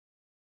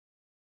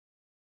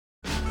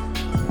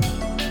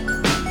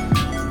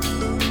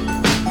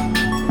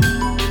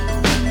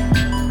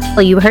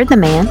Well, you heard the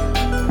man.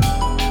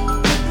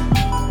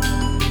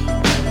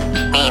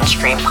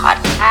 Mainstream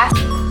Podcast.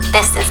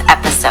 This is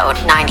episode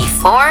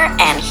 94,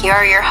 and here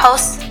are your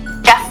hosts,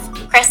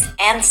 Jeff, Chris,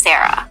 and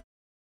Sarah.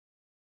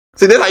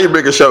 See, that's how you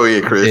bring a show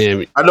in, Chris.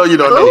 Damn. I know you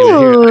don't I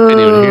know. couldn't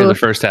even hear the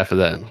first half of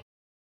that.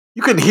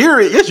 You couldn't hear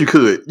it. Yes, you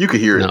could. You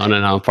could hear it.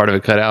 No. Part of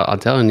it cut out. I'm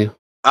telling you.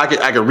 I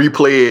can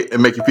replay it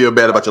and make you feel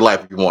bad about your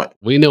life if you want.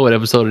 We know what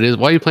episode it is.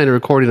 Why are you playing a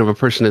recording of a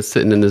person that's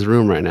sitting in this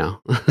room right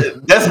now?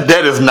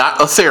 That is not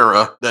a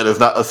Sarah. That is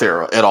not a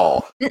Sarah at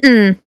all.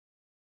 Mm-mm.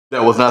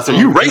 That was not Sarah.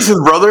 You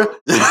racist, brother.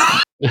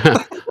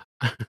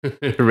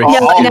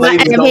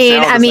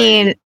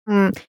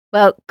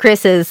 Well,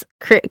 Chris is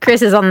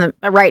on the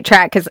right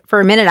track because for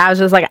a minute I was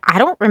just like, I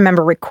don't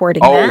remember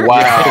recording that. Oh,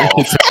 wow.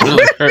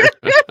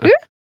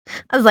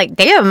 I was like,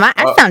 damn, I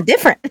sound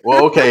different.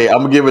 Well, okay. I'm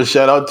going to give a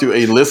shout out to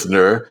a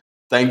listener.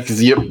 Thanks,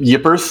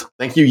 Yippers.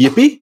 Thank you,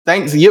 Yippy.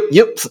 Thanks,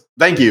 Yips.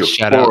 Thank you.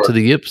 Shout out to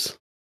the Yips.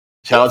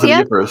 Shout out to the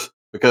Yippers.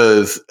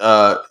 Because,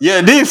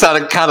 it did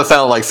kind of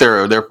sound like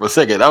Sarah there for a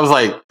second. I was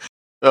like,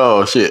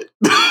 oh, shit.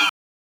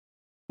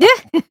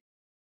 Yeah.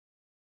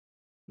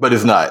 But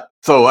it's not.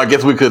 So I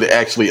guess we could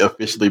actually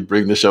officially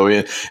bring the show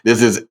in.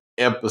 This is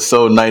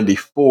episode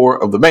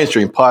 94 of the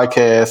Mainstream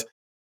Podcast.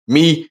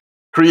 Me,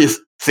 Chris,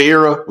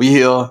 Sarah, we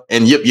here,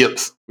 and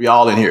Yips. We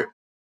all in here.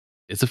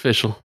 It's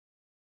official.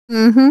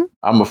 Mm-hmm.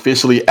 I'm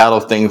officially out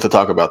of things to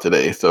talk about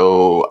today.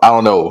 So I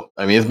don't know.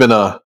 I mean, it's been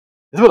a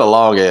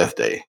long ass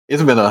day.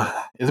 It's been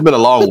a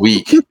long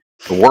week.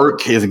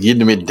 Work is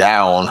getting me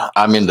down.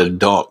 I'm in the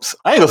dumps.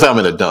 I ain't gonna say I'm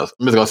in the dumps.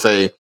 I'm just gonna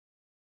say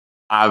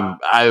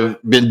I've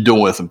been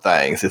doing some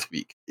things this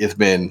week. It's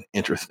been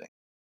interesting.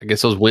 I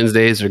guess those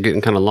Wednesdays are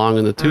getting kind of long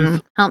in the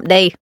tooth. Hump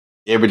day.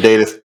 Every day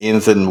that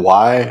ends in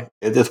Y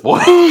at this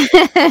point.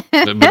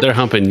 but they're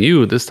humping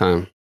you this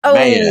time. Oh,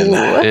 man.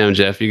 Damn,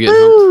 Jeff, you get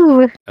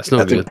humped. That's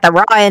no good. The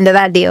raw end of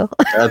that deal.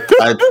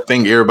 I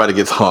think everybody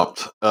gets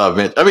humped. I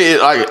mean,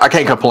 I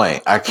can't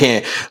complain. I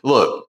can't.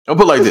 Look, I'll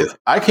put it like this.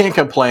 I can't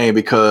complain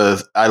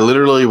because I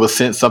literally was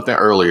sent something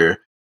earlier.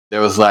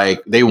 There was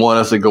like, they want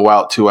us to go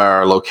out to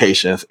our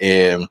locations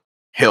and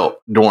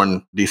help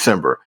during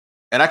December.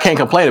 And I can't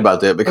complain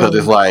about that because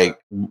it's like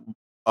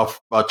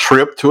a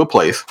trip to a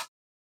place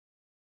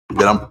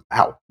that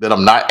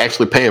I'm not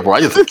actually paying for. I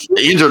just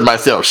injured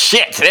myself.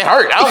 Shit, it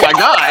hurt. Oh my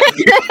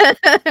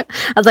God.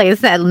 I was like, it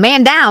said,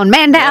 man down.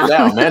 Man down.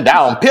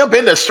 Pimp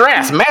in the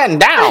stress. Man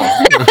down.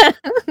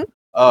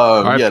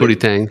 All right, Pootie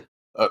Tang.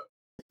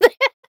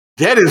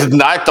 That is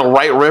not the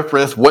right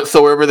reference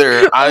whatsoever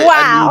there.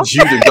 I need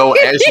you to go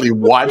actually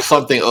watch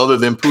something other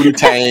than Pootie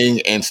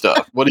Tang and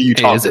stuff. What are you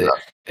talking about?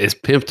 It's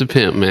pimp to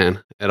pimp,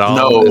 man. It's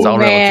all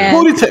man.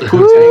 relative.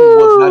 Pootie Tang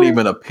was not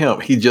even a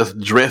pimp. He just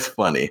dressed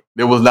funny.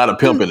 There was not a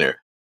pimp in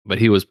there. But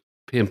he was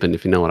pimping,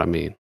 if you know what I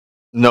mean.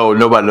 No,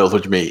 nobody knows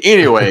what you mean.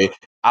 Anyway,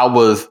 I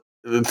was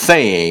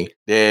saying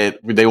that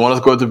they want us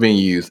to go to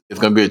venues. It's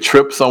going to be a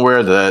trip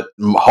somewhere that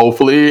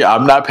hopefully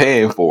I'm not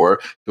paying for,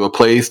 to a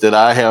place that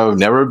I have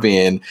never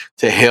been,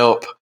 to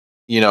help,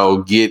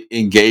 get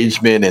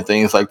engagement and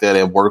things like that,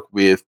 and work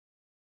with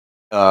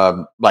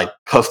like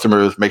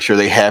customers, make sure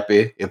they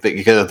happy.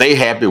 Because if they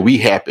happy, we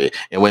happy.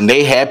 And when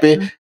they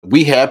happy,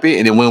 we happy.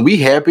 And then when we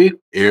happy,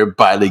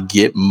 everybody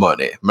get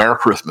money. Merry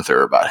Christmas,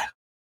 everybody.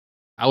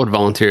 I would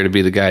volunteer to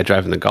be the guy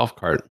driving the golf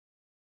cart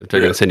if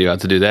they're going to send you out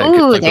to do that.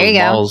 Ooh, there you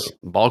go.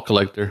 Ball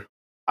collector.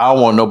 I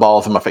don't want no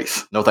balls in my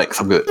face. No thanks.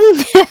 I'm good.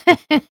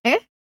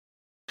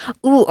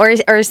 Ooh, or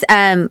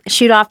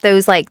shoot off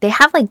those, like, they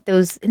have like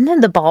those, isn't it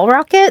the ball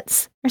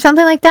rockets or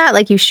something like that?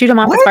 Like you shoot them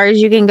off as far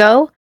as you can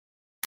go.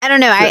 I don't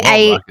know.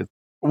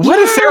 What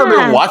has Sarah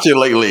been watching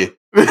lately?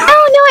 Oh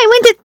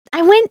no,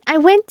 I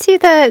went to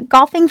the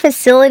golfing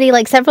facility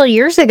like several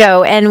years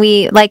ago, and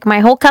my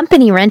whole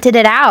company rented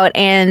it out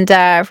and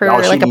for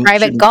like a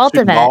private golf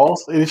event.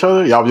 Balls at each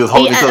other? Y'all just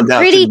holding each other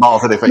down, shooting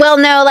balls at their face. Well,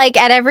 no, like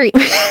at every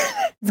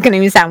it's gonna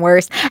even sound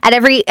worse. At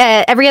every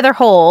other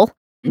hole,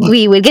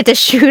 we would get to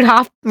shoot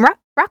off ball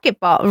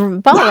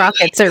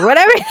rockets or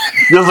whatever.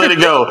 Just let it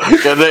go.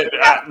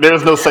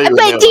 There's no saving.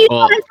 But do you know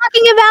what I'm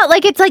talking about?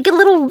 Like it's like a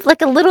little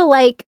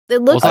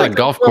it looks like a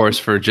golf course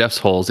for Jeff's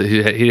holes.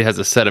 He has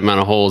a set amount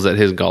of holes at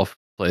his golf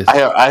place.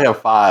 I have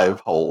 5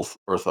 holes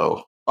or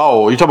so.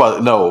 Oh, you talking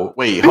about? No,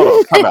 wait, hold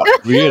on. Time out.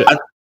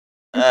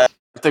 I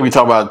think we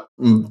talk about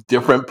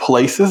different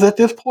places at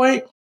this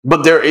point,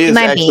 but there is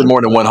actually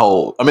more than one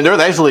hole. I mean,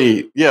 there's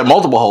actually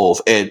multiple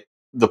holes at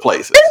the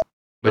places.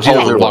 But you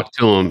don't walk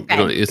to them.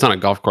 It's not a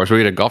golf course. Were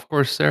you at a golf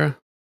course, Sarah?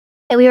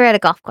 Yeah, we were at a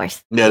golf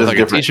course. Yeah, it was like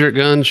different. A t-shirt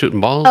gun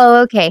shooting balls.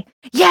 Oh, okay.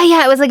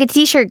 Yeah, it was like a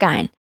t-shirt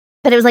gun,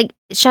 but it was like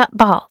shot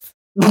balls.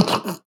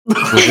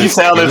 You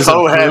sounded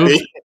so happy.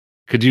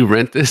 Could you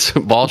rent this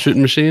ball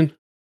shooting machine,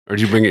 or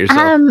did you bring it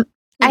yourself?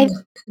 I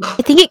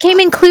think it came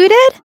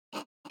included.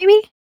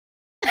 Maybe.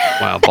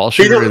 Wow, ball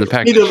shooter in the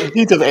package.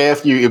 He just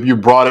asked you if you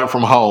brought it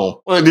from home.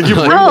 Well, did you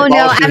bring no,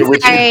 I'm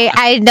sorry.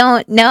 I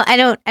don't know. I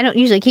don't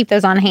usually keep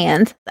those on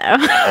hand. So.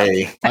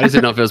 Hey. I just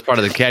didn't know if it was part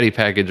of the caddy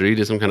package or you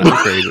did some kind of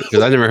upgrade.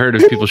 Because I never heard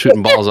of people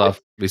shooting balls off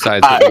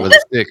besides with a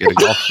stick at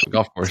a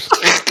golf course.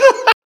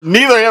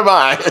 Neither am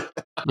I.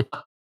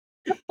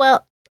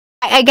 Well,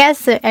 I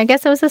guess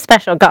it was a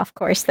special golf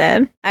course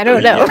then. I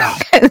don't know.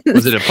 Yeah.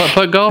 Was it a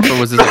putt-putt golf or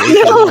was it No, like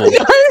 18 holes?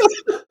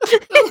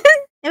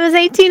 it was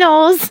 18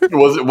 holes.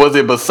 Was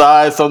it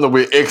besides something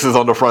with X's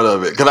on the front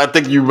of it? Because I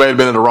think you may have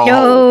been in the wrong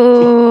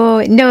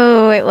hole.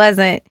 No, it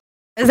wasn't.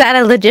 It was at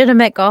a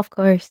legitimate golf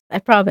course. I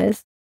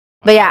promise.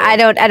 But yeah, I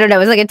don't know. It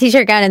was like a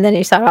t-shirt gun, and then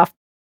you shot off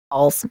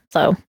balls.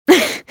 So,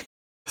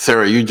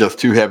 Sarah, you just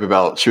too happy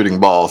about shooting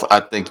balls.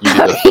 I think you.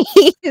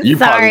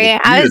 Sorry,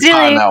 I was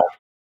really.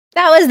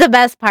 That was the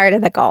best part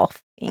of the golfing.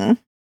 You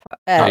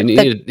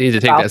need to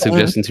take that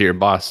suggestion to your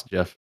boss,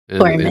 Jeff,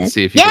 and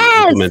see if you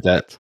can implement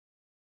that.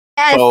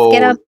 Yes, so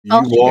you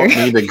want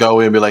me to go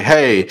in and be like,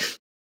 hey,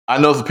 I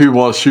know some people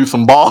want to shoot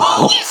some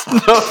balls.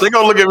 They're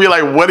gonna look at me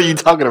like, what are you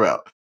talking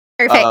about?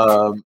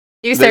 Perfect.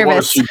 They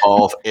want to shoot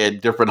balls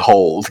at different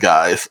holes,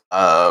 guys.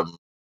 And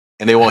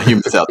they want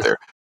humans out there.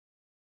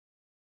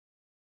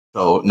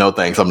 So no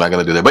thanks, I'm not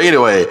gonna do that. But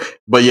anyway,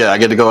 I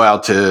get to go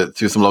out to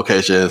some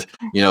locations,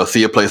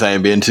 see a place I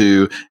ain't been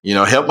to,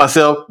 help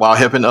myself while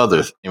helping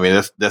others. I mean,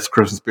 that's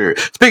Christmas spirit.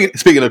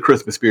 Speaking of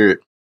Christmas spirit,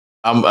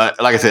 like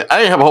I said, I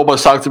didn't have a whole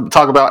bunch to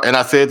talk about, and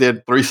I said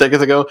that 3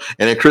 seconds ago,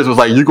 and then Chris was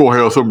like, "You gonna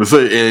have something to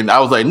say?" And I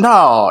was like,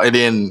 "No," and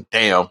then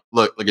damn,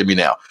 look at me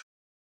now.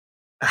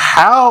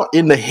 How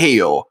in the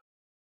hell?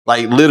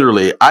 Like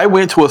literally, I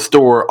went to a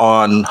store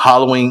on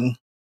Halloween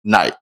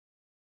night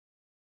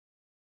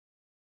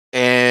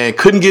and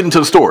couldn't get into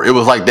the store. It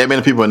was like that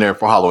many people in there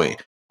for Halloween.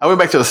 I went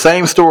back to the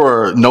same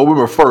store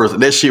November 1st,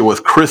 and that shit was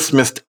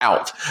Christmased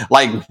out.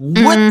 Like,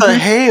 what the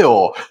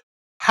hell?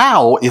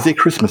 How is it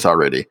Christmas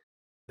already?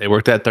 They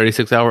worked that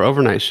 36-hour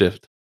overnight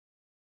shift.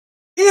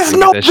 It's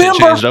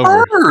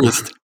November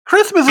 1st.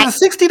 Christmas is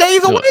 60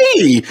 days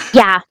away.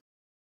 Yeah.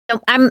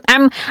 I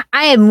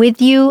am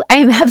with you. I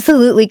am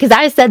absolutely, because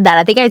I said that.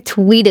 I think I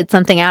tweeted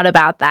something out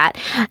about that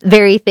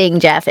very thing,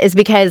 Jeff, is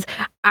because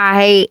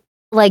I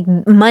like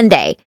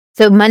Monday.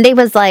 So Monday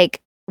was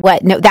like,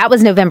 what? No, that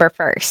was November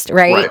 1st,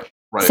 right?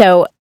 Right.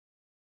 So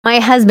my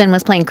husband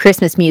was playing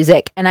Christmas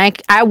music, and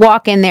I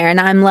walk in there and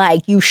I'm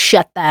like, you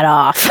shut that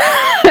off.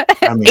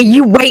 I mean,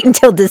 you wait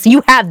until this.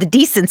 You have the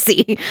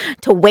decency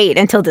to wait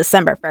until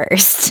December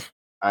 1st.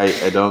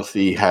 I don't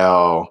see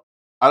how.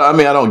 I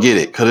mean, I don't get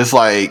it, because it's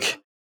like,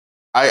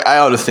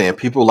 I understand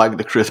people like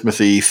the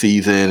Christmassy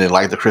season and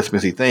like the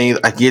Christmassy things.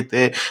 I get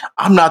that.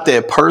 I'm not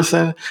that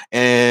person,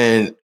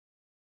 and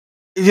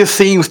it just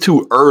seems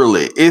too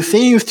early. It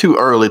seems too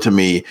early to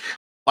me.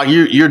 Like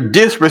you're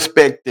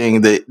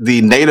disrespecting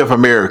the Native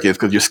Americans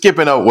because you're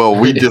skipping up. Well,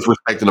 we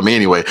disrespected them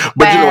anyway,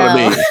 but you know what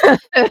I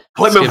mean.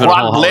 Plymouth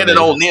Rock landed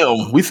on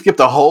them. We skipped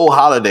a whole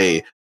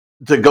holiday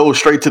to go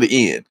straight to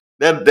the end.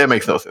 That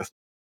makes no sense.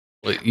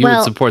 Well, you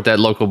would support that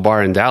local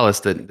bar in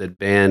Dallas that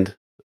banned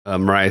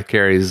Mariah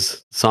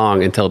Carey's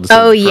song until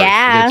December 1st. Oh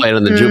yeah, they play it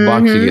on the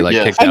jukebox. You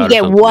get kicked out. And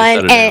you get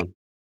one,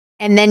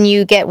 and then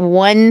you get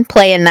one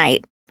play a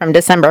night from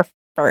December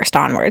 1st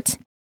onwards.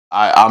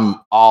 I'm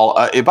all.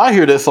 If I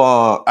hear this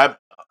song, I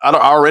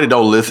already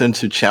don't listen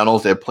to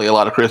channels that play a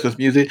lot of Christmas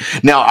music.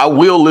 Now I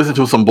will listen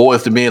to some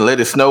Boys to Men, Let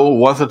It Snow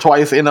once or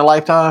twice in a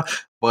lifetime.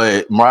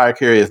 But Mariah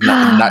Carey is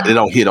not. They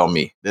don't hit on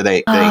me. They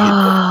ain't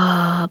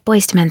hit.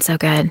 Boys to Men, so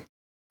good.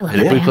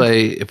 And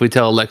if we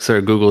tell Alexa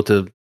or Google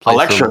to play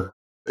Alexa,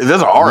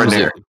 there's an R in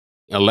there.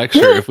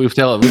 Alexa, if we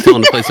tell them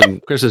to play some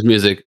Christmas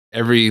music,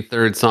 every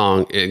third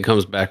song it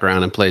comes back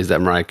around and plays that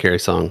Mariah Carey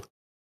song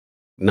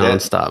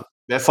nonstop.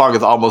 That song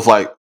is almost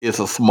like It's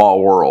a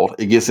Small World.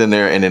 It gets in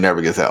there and it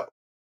never gets out.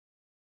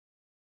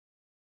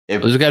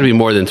 There's got to be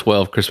more than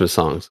 12 Christmas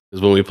songs,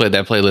 because when we played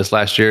that playlist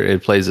last year,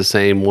 it plays the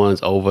same ones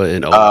over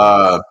and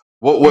over.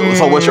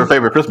 So what's your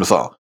favorite Christmas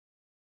song?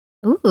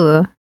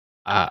 Ooh,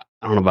 I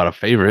don't know about a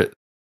favorite.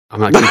 I'm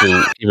not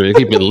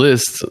keeping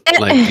lists. They're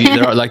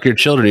like your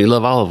children. You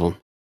love all of them.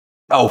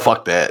 Oh,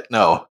 fuck that.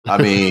 No.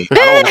 I mean,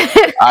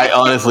 I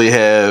honestly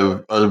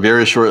have a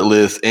very short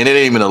list, and it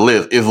ain't even a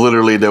list. It's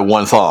literally that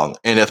one song,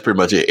 and that's pretty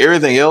much it.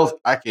 Everything else,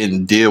 I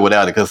can deal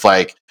without it, because,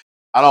 like,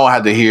 I don't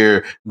have to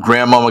hear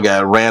Grandmama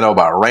got ran over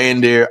by a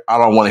reindeer. I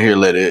don't want to hear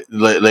let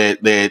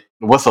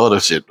what's the other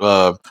shit?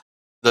 I'm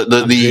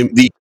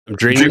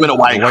dreaming of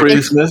White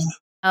Christmas.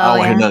 I don't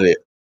want to hear none of it.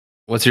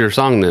 What's your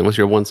song then? What's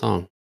your one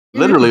song?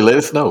 Literally, Let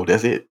It Snow.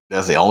 That's it.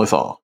 That's the only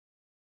song.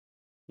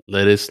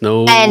 Let it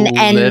snow. And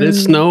let it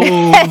snow.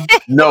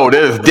 No,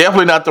 that is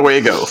definitely not the way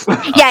it goes.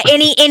 Yeah.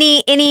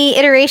 Any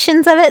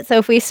iterations of it? So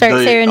if we start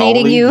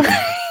serenading you.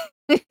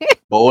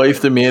 Boys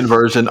to Men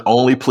version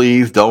only,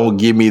 please don't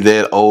give me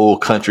that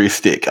old country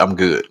stick. I'm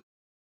good.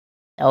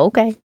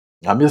 Okay.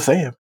 I'm just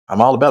saying.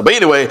 I'm all about it. But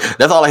anyway,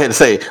 that's all I had to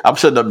say. I'm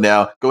shutting up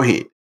now. Go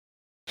ahead.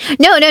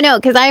 No,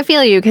 because I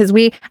feel you, because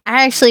I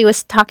actually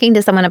was talking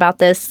to someone about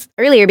this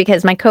earlier,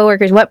 because my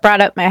coworkers, what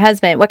kind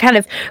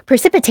of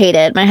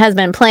precipitated my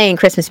husband playing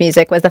Christmas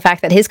music was the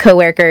fact that his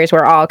coworkers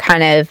were all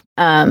kind of,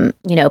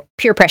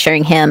 peer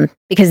pressuring him,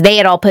 because they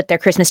had all put their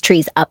Christmas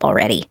trees up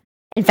already.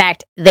 In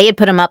fact, they had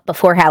put them up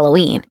before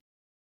Halloween.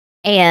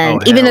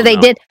 And Oh, even though hell they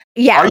no. did,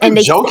 yeah, Are and you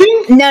they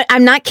joking? no,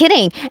 I'm not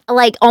kidding.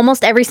 Like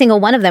almost every single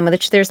one of them,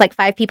 which there's like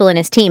 5 people in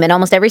his team, and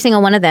almost every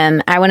single one of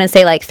them, I want to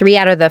say like 3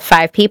 out of the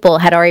 5 people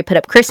had already put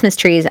up Christmas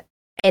trees,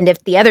 and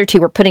if the other 2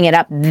 were putting it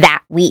up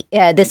that week,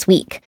 this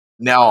week.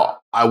 Now,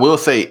 I will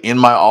say, in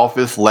my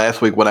office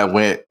last week when I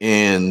went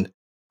in,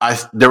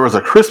 there was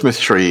a Christmas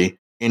tree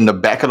in the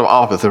back of the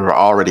office that were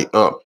already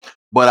up.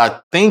 But I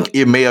think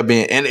it may have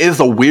been, and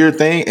it's a weird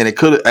thing, and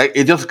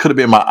it just could have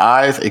been my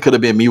eyes. It could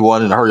have been me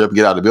wanting to hurry up and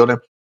get out of the building.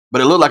 But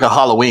it looked like a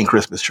Halloween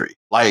Christmas tree.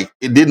 Like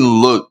it didn't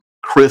look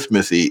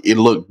Christmassy. It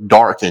looked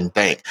dark and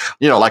dank.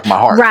 Like my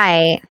heart.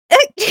 Right.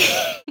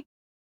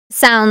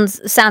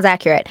 Sounds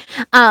accurate.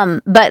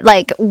 But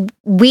like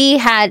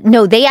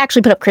they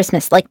actually put up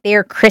Christmas, like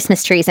their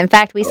Christmas trees. In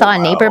fact, we saw a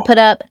neighbor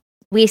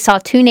we saw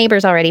 2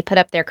 neighbors already put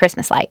up their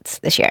Christmas lights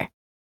this year.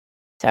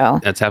 So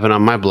That's happened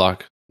on my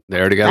block. They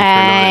already got them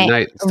turned on at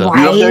night and stuff.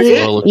 Right? You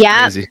It'll look Yep.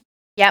 crazy.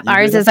 Yep, You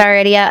ours did? is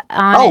already on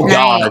Oh at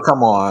God, night.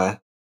 come on.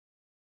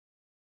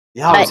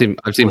 Yeah, I've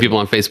seen people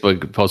on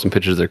Facebook posting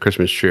pictures of their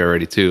Christmas tree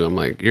already too. I'm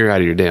like, you're out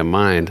of your damn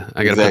mind.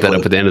 I got to put that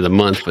up at the end of the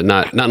month, but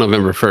not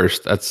November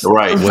 1st. That's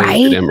Right. way Right?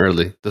 too damn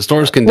early. The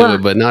stores can do Well-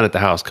 it, but not at the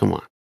house. Come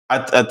on.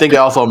 I think it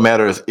also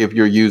matters if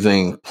you're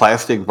using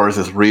plastic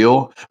versus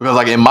real. Because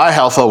like in my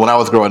household, when I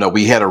was growing up,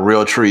 we had a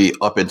real tree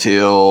up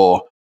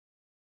until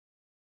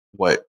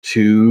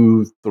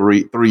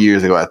 3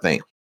 years ago, I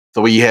think.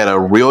 So we had a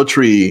real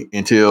tree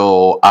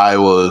until I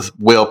was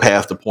well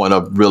past the point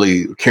of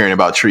really caring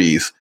about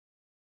trees.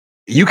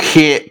 You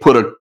can't put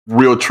a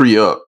real tree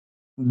up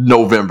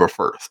November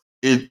 1st.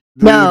 It's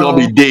gonna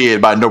be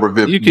dead by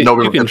November You can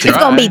 15th. It's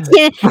gonna be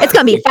it's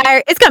gonna be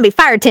fire. It's gonna be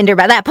fire tender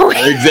by that point.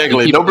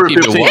 Exactly. keep November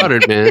it 15th.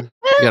 watered, man.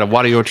 You gotta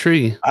water your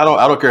tree. I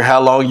don't care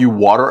how long you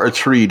water a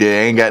tree that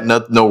ain't got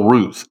no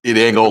roots. It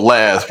ain't gonna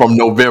last from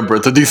November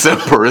to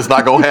December. It's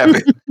not gonna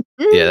happen.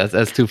 Yeah,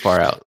 that's too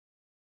far out.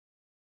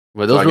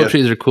 But those real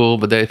trees are cool,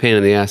 but they're a pain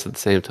in the ass at the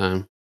same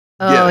time.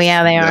 Oh Yes,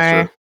 yeah, they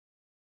that's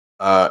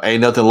are. true.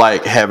 Ain't nothing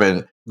like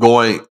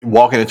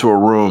walking into a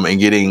room and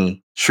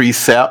getting tree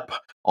sap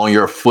on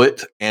your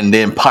foot and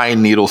then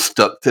pine needles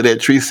stuck to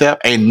that tree sap.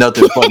 Ain't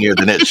nothing funnier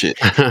than that shit.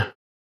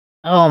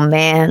 Oh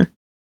man.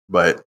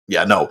 But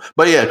yeah, no.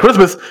 But yeah,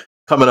 Christmas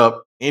coming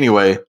up.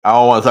 Anyway, I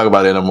don't want to talk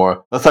about it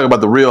anymore. Let's talk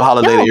about the real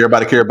holiday that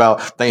everybody care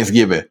about,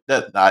 Thanksgiving.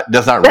 That's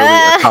not really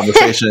a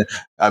conversation.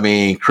 I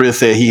mean, Chris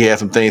said he had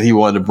some things he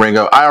wanted to bring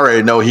up. I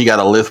already know he got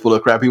a list full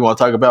of crap he want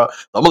to talk about.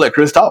 So I'm gonna let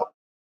Chris talk.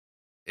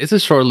 It's a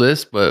short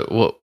list, but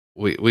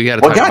we got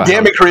to Well, talk God about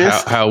damn it,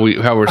 Chris. how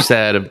we're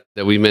sad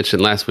that we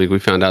mentioned last week. We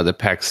found out that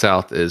PAC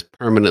South is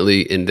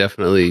permanently,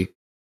 indefinitely,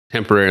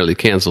 temporarily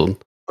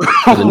canceled.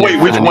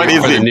 Wait, which one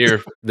is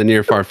it? The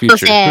near far future.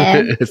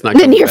 It's not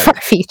The coming near back.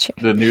 far future.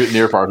 The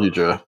near far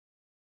future.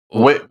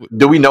 Well, Wait,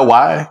 do we know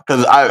why?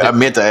 Because I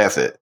meant to ask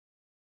it.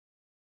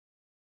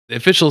 The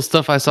official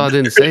stuff I saw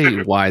didn't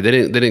say why. They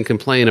didn't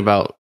complain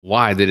about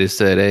why. They just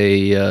said,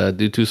 "Hey,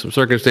 due to some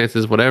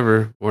circumstances,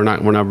 whatever, we're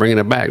not bringing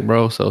it back,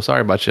 bro. So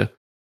sorry about you."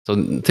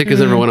 So tickets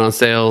never went on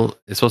sale.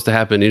 It's supposed to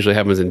happen. Usually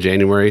happens in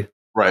January,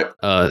 Right?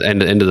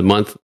 end of the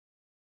month.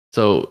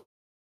 So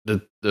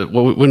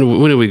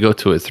when did we go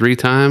to it? 3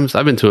 times.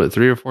 I've been to it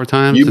 3 or 4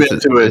 times. You've been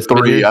to it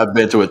 3. I've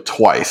been to it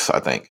twice, I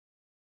think.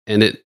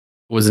 And it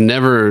was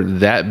never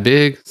that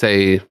big.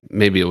 Say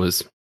maybe it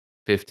was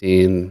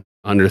 15,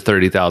 under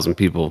 30,000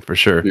 people for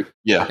sure.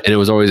 Yeah. And it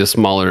was always a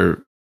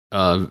smaller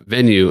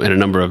venue and a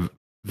number of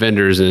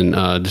vendors and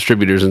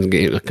distributors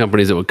and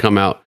companies that would come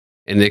out,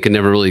 and they could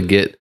never really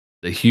get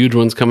the huge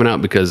ones coming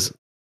out because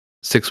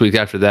 6 weeks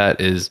after that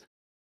is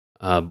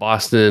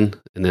Boston,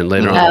 and then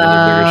later on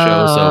another bigger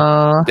show.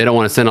 So they don't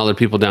want to send all their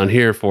people down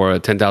here for a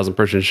 10,000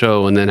 person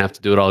show and then have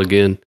to do it all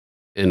again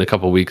in a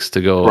couple of weeks to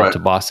go up to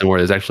Boston where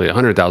there's actually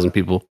 100,000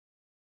 people.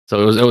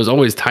 So it was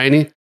always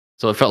tiny.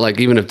 So it felt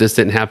like even if this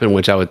didn't happen,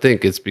 which I would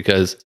think it's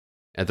because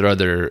at their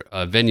other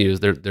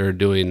venues, they're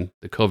doing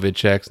the COVID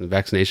checks and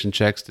vaccination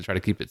checks to try to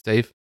keep it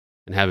safe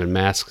and having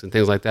masks and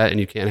things like that. And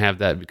you can't have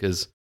that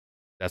because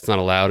that's not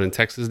allowed in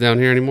Texas down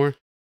here anymore.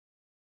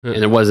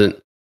 And there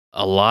wasn't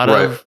a lot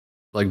of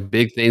like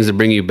big things to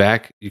bring you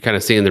back. You kind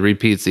of seeing the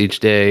repeats each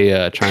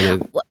day, trying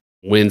to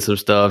win some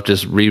stuff,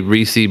 just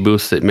re-see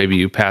booths that maybe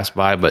you passed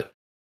by, but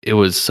it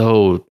was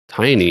so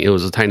tiny. It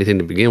was a tiny thing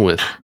to begin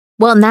with.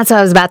 Well, and that's what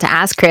I was about to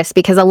ask, Chris,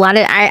 because a lot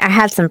of I've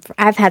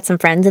had some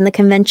friends in the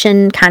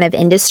convention kind of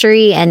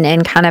industry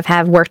and kind of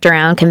have worked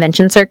around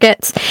convention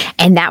circuits,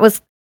 and that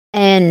was.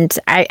 And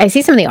I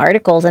see some of the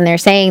articles, and they're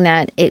saying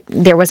that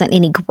there wasn't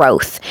any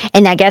growth.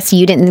 And I guess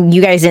you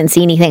guys didn't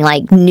see anything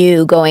like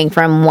new going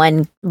from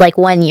one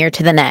year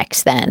to the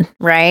next. Then,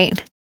 right?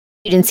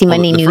 You didn't see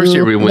many new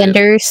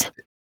vendors.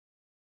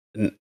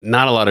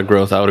 Not a lot of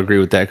growth. I would agree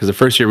with that because the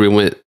first year we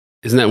went,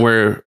 isn't that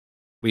where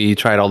we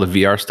tried all the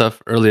VR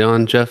stuff early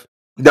on, Jeff?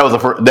 That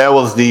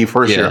was the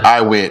first year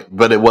I went,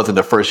 but it wasn't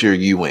the first year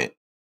you went.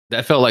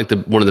 That felt like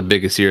one of the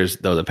biggest years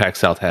though that PAC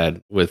South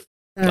had with.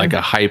 Like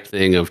a hype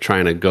thing of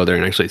trying to go there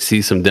and actually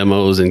see some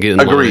demos and get in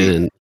line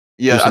and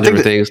I think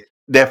things.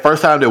 That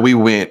first time that we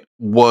went,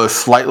 was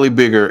slightly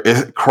bigger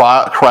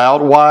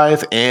crowd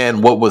wise,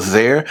 and what was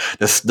there.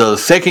 The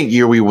second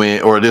year we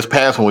went, or this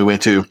past one we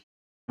went to,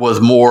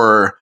 was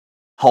more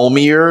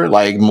homier,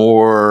 like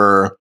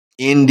more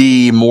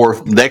indie, more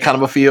that kind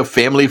of a feel,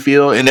 family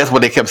feel, and that's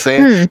what they kept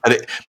saying.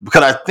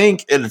 Because I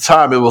think at the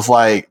time it was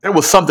like there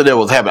was something that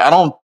was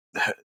happening.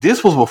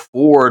 This was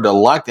before the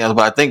lockdowns,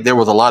 but I think there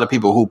was a lot of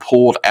people who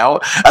pulled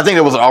out. I think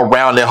it was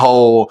around that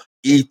whole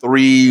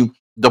E3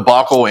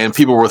 debacle, and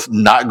people were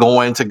not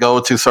going to go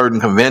to certain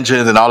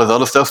conventions, and all this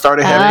other stuff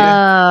started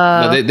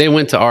happening. No, they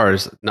went to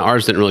ours. Now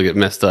ours didn't really get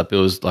messed up. It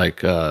was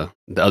like the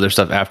other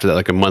stuff after that,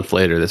 like a month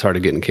later, that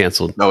started getting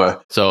canceled. Okay.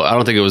 So I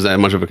don't think it was that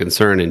much of a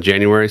concern in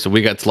January. So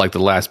we got to like the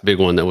last big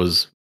one that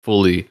was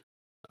fully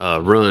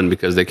run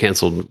because they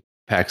canceled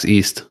PAX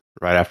East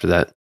right after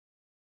that.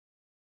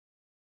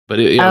 But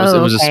it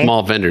was a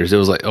small vendors. It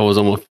was like it was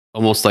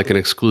almost like an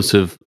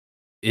exclusive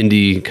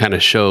indie kind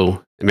of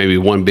show, and maybe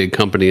one big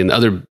company, and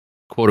other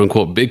quote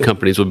unquote big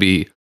companies would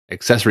be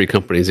accessory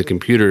companies and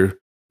computer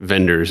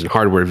vendors and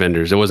hardware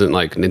vendors. It wasn't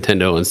like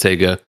Nintendo and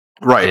Sega,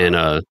 right? And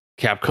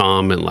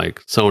Capcom and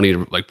like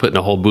Sony, like putting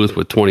a whole booth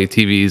with 20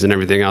 TVs and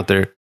everything out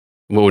there.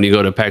 But when you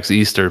go to PAX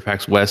East or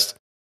PAX West,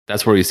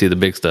 that's where you see the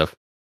big stuff,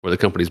 where the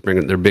companies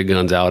bring their big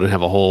guns out and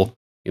have a whole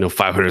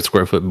 500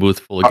 square foot booth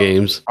full of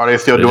games. Are they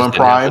still doing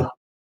Prime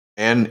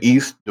and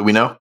East? Do we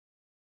know?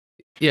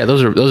 Yeah,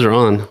 those are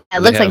on.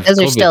 It looks like those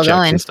are still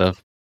going. And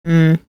stuff.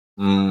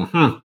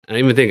 Mm-hmm. I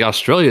even think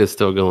Australia is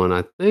still going.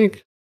 I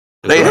think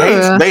they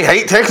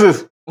hate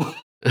Texas.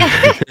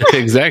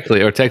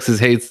 Exactly, or Texas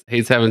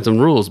hates having some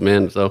rules,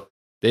 man. So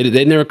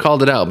they never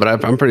called it out, but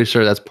I'm pretty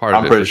sure that's part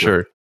of it for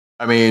sure.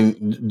 I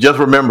mean, just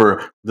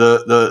remember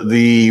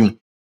the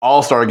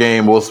All-Star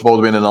game was supposed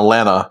to be in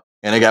Atlanta,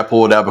 and it got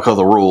pulled out because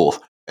of rules,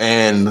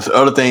 and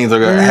other things are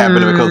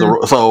happening because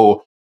of.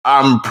 So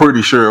I'm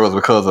pretty sure it was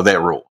because of that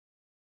rule.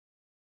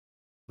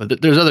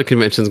 But there's other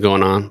conventions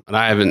going on, and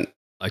I haven't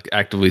like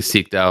actively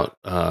seeked out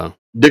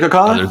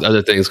DickerCon?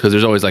 Other things, because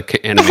there's always like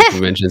anime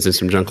conventions and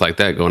some junk like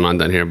that going on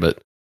down here, but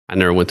I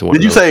never went to one.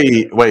 Did you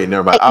say? Wait,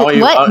 never mind.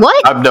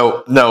 What?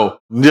 No.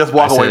 Just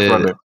walk away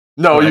from it.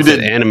 No, you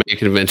didn't. Anime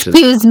conventions.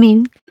 Excuse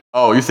me.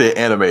 Oh, you said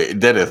anime.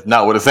 That is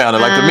not what it sounded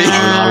like to me.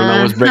 I don't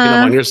know what's breaking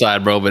up on your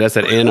side, bro, but that's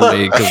an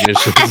anime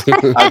convention.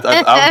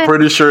 I'm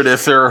pretty sure that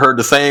Sarah heard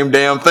the same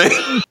damn thing.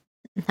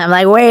 I'm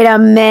like, wait a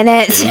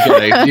minute.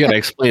 You gotta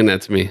explain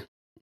that to me.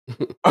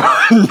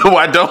 No,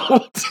 I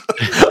don't.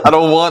 I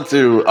don't want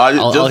to.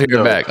 I'll hear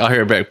it back. I'll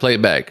hear it back. Play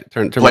it back.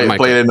 Turn my mic.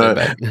 Play it in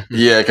back.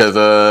 Yeah,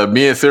 because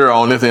me and Sarah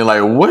on this thing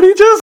like, what he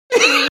just?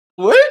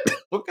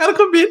 What kind of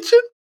convention?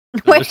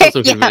 There's still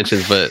some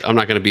conventions, but I'm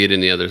not going to be at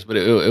any others. But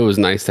it was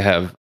nice to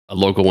have a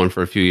local one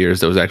for a few years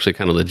that was actually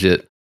kind of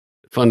legit.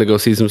 Fun to go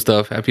see some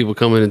stuff. Have people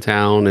coming in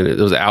town, and it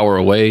was an hour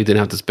away. Didn't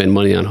have to spend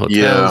money on hotels.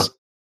 Yeah.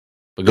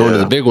 But going to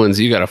the big ones,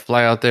 you got to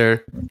fly out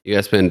there. You got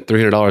to spend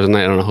 $300 a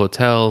night on a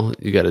hotel.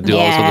 You got to do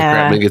all sorts of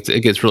crap. And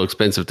it gets real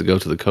expensive to go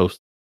to the coast.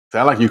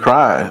 Sound like you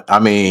cried. I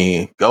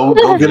mean, go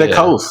get a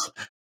coast.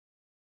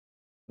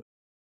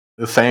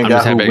 The same guy. I'm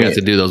just happy I got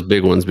to do those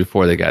big ones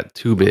before they got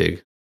too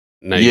big.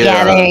 Now you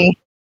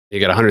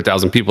got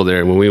 100,000 people there,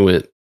 and when we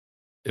went,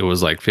 it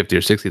was like 50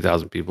 or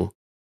 60,000 people.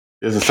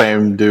 It's the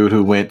same dude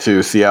who went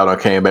to Seattle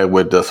and came back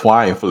with the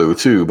swine flu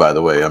too. By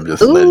the way, I'm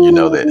just letting you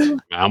know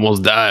that. I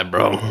almost died,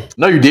 bro.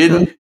 No, you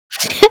didn't.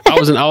 I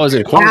was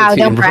in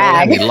quarantine, bro. They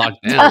had me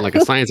locked down like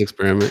a science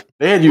experiment.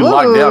 They had you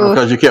locked down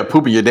because you kept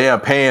pooping your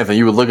damn pants and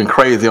you were looking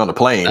crazy on the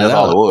plane. That's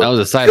all it was. That was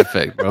a side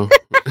effect, bro.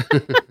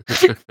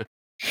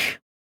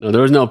 No,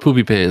 there was no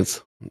poopy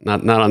pants.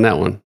 Not on that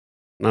one.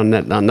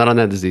 Not on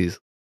that disease.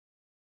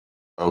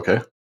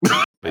 Okay.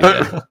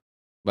 But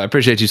I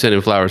appreciate you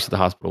sending flowers to the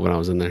hospital when I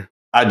was in there.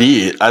 I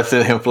did. I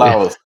sent him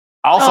flowers.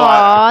 Yeah.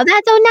 Also,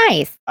 that's so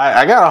nice.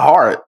 I got a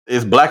heart.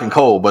 It's black and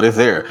cold, but it's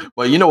there.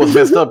 But you know what's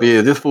messed up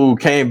is this fool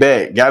came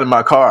back, got in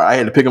my car. I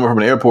had to pick him up from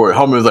the airport.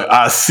 Homie was like,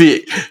 "I'm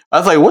sick." I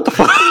was like, "What the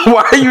fuck?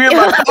 Why are you in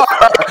my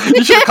car?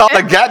 You should have called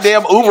a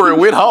goddamn Uber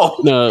and went home."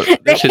 No,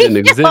 that shit didn't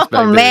exist back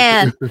then. Oh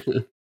man.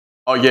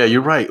 Oh yeah,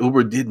 you're right.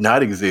 Uber did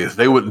not exist.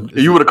 You would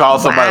have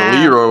called somebody.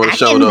 Leroy would have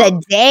showed up.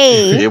 The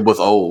day. It was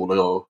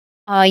old.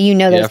 Oh, you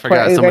know those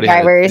poor Uber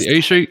drivers. Are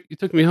you sure you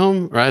took me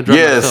home? Or I drove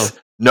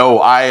myself? No,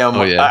 I am.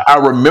 Oh, yeah. I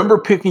remember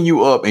picking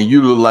you up and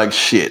you look like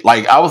shit.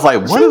 Like I was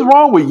like, "What is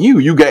wrong with you?"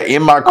 You got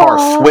in my car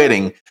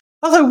sweating.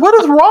 I was like,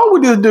 "What is wrong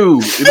with this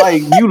dude?"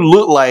 Like you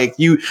look like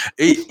you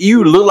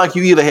look like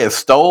you either had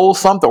stole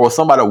something or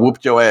somebody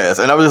whooped your ass.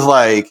 And I was just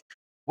like,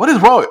 "What is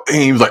wrong?"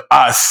 And he was like,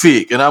 "I'm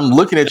sick." And I'm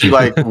looking at you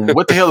like,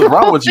 "What the hell is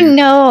wrong with you?"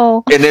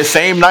 No. And that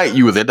same night,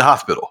 you was at the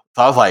hospital.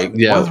 So I was like,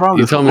 "What is wrong?"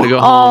 You told me to go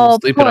home,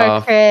 sleep it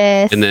off,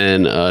 Chris. and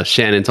then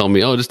Shannon told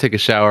me, "Oh, just take a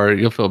shower,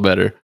 you'll feel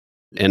better."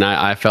 And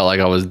I felt like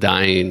I was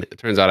dying. It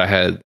turns out I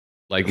had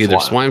like either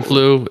swine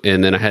flu,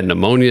 and then I had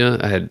pneumonia.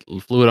 I had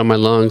fluid on my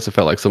lungs. I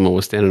felt like someone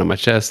was standing on my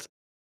chest.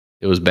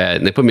 It was bad.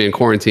 And they put me in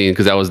quarantine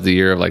because that was the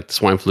year of like the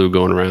swine flu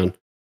going around.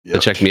 Yep. They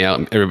checked me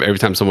out. Every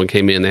time someone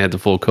came in, they had the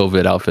full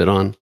COVID outfit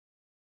on.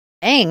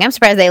 Dang, I'm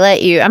surprised they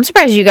let you. I'm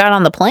surprised you got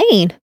on the plane.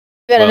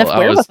 You got enough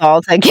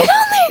wherewithal to get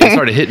on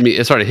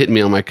It started hitting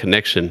me on my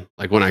connection.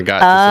 Like when I got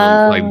to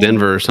some like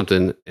Denver or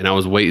something, and I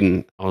was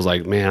waiting. I was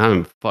like, man,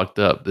 I'm fucked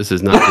up. This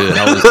is not good.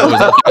 I was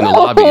up in the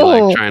lobby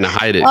like trying to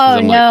hide it because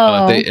I'm like,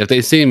 oh, if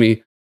they see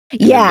me,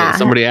 yeah,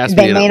 somebody asked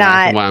they me may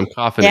not. why I'm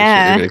coughing and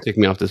shit, they're gonna kick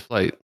me off this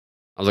flight.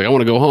 I was like, I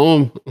want to go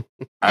home.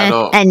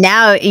 And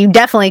now you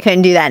definitely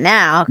couldn't do that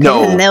now.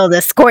 No, they'll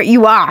escort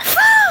you off.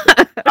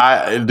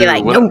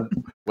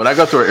 When I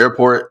go to an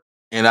airport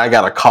and I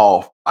got a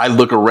cough, I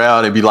look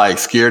around and be like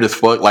scared as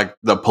fuck, like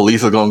the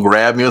police are gonna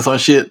grab me or some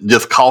shit.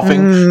 Just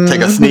coughing, take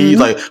a sneeze,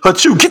 like,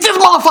 "Achoo, get this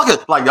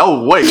motherfucker!" Like,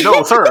 oh wait,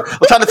 no, sir, I'm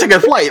trying to take a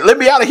flight. Let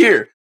me out of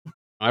here.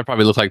 I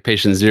probably look like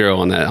patient zero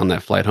on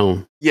that flight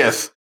home.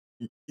 Yes.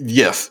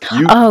 You.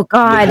 Oh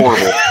God, look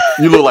horrible.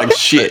 You look like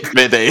shit,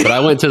 man. But I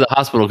went to the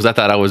hospital because I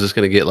thought I was just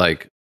gonna get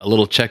like a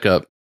little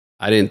checkup.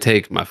 I didn't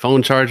take my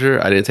phone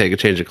charger. I didn't take a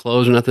change of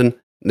clothes or nothing.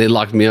 They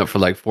locked me up for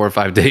like 4 or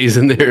 5 days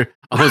in there.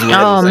 I was wearing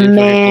the same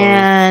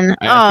man. Clothes.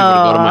 I asked people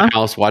to go to my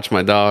house, watch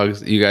my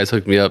dogs. You guys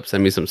hooked me up,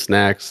 send me some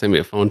snacks, send me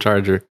a phone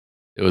charger.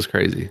 It was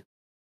crazy.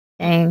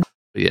 Dang.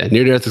 But yeah,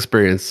 near death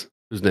experience.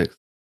 Who's next?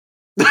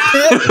 But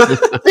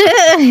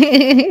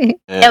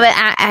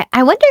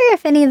I wonder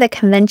if any of the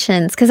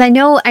conventions, because I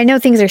know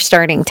things are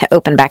starting to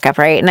open back up,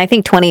 right? And I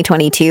think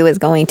 2022 is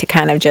going to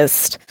kind of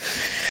just,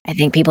 I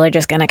think people are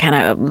just going to kind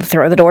of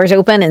throw the doors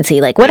open and see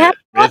like what happens.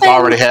 It's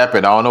already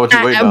happened. I don't know what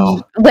you're waiting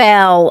on.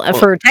 Well,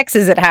 for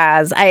Texas, it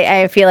has.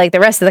 I feel like the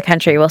rest of the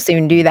country will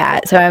soon do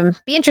that. So I'm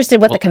be interested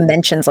what the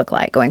conventions look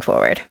like going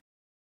forward.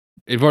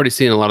 You've already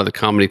seen a lot of the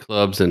comedy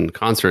clubs and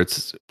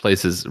concerts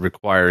places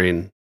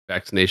requiring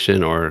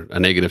vaccination or a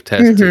negative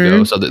test to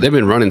go. So they've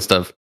been running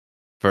stuff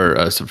for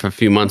a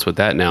few months with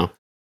that now.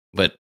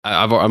 But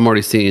I'm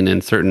already seeing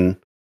in certain,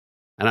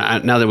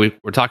 and now that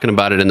we're talking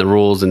about it in the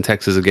rules in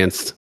Texas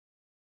against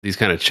these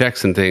kind of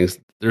checks and things,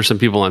 there's some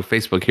people on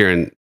Facebook here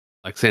in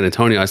like San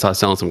Antonio I saw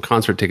selling some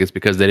concert tickets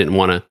because they didn't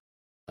want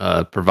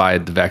to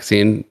provide the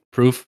vaccine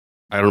proof.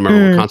 I don't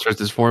remember what concert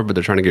this is for, but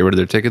they're trying to get rid of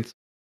their tickets.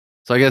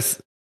 So I guess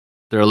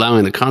they're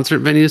allowing the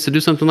concert venues to do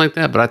something like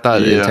that. But I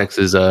thought in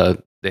Texas,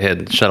 they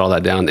had shut all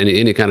that down.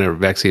 Any kind of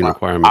vaccine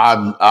requirements?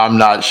 I'm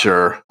not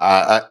sure.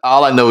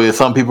 All I know is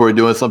some people are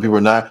doing, some people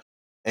are not,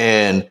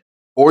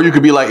 or you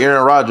could be like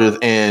Aaron Rodgers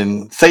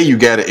and say you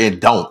got it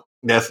and don't.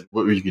 That's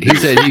what you could do. He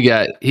said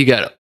he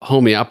got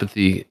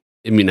homeopathy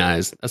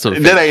immunized. That's what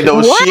that ain't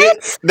no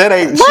shit. That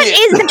ain't what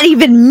shit. What does that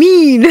even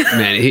mean?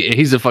 Man,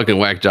 he's a fucking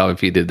whack job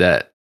if he did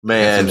that.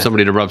 Man,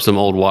 somebody to rub some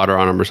old water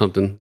on him or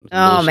something.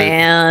 Oh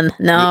man,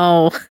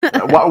 no.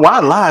 why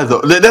lie though?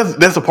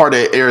 That's the part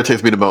that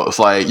irritates me the most.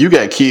 Like you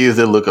got kids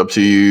that look up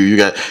to you.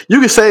 You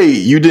can say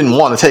you didn't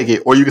want to take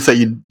it, or you can say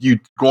you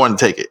going to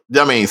take it.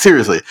 I mean,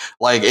 seriously.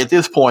 Like at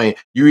this point,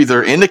 you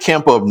either in the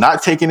camp of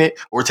not taking it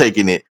or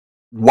taking it.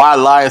 Why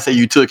lie and say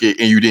you took it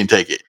and you didn't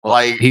take it?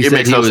 Like it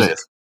makes no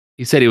sense.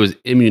 He said he was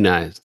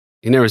immunized.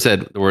 He never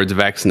said the words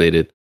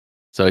vaccinated.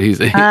 So he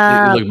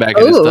looked back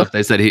at his stuff.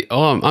 They said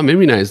I'm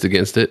immunized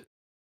against it.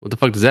 What the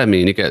fuck does that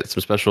mean? You got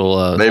some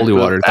special holy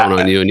water thrown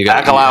on you, and you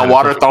got alkaline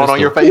water thrown on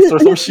your face or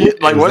some shit.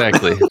 Like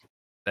exactly. What?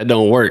 That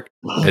don't work,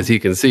 as he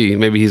can see.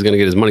 Maybe he's gonna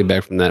get his money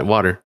back from that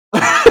water.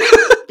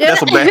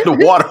 That's a bad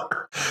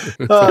water.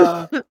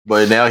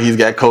 But now he's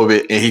got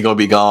COVID, and he's gonna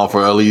be gone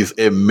for at least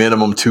a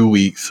minimum 2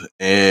 weeks.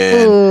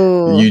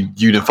 And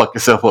you done fuck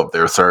yourself up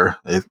there, sir.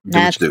 Do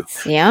what you do.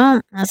 Yeah,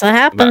 that's what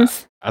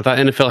happens. I thought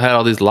NFL had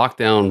all these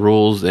lockdown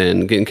rules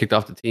and getting kicked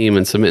off the team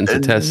and submitting to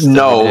tests.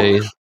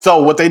 No.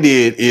 So what they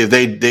did is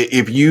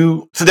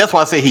so that's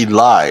why I say he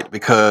lied,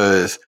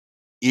 because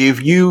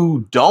if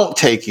you don't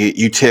take it,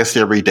 you test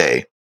every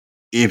day.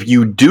 If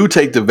you do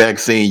take the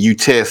vaccine, you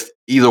test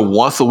either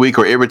once a week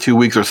or every 2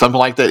 weeks or something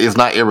like that. It's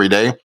not every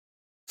day.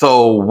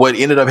 So what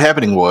ended up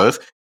happening was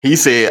he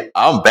said,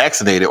 I'm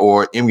vaccinated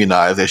or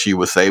immunized, as she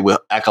would say, with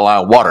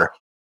alkaline water,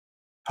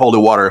 holy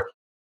water,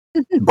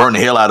 burn the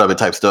hell out of it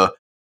type stuff.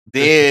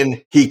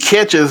 Then he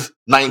catches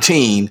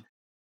 19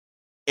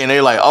 and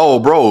they're like, oh,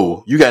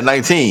 bro, you got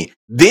 19.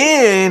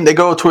 Then they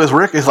go to his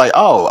record. It's like,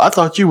 oh, I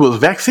thought you was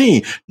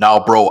vaccine. No,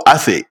 bro, I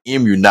said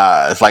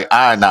immunized, like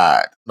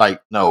ionized.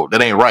 Like, no,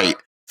 that ain't right.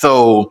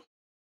 So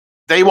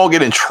they won't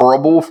get in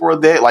trouble for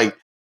that. Like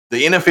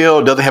the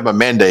NFL doesn't have a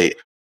mandate,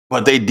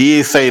 but they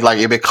did say like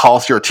if it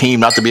costs your team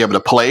not to be able to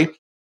play,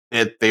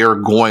 that they're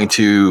going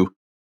to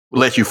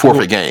let you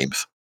forfeit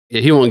games. Yeah,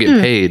 he won't get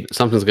paid.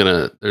 Something's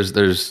gonna there's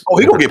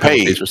he gonna get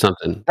paid or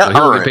something. No, he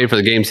won't get paid for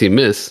the games he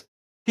missed.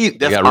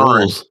 That's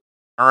rules.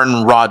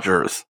 Aaron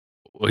Rodgers.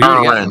 Well, he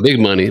already got big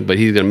money, but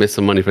he's gonna miss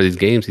some money for these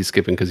games he's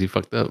skipping because he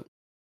fucked up.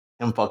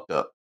 Him fucked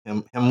up.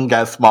 Him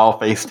got small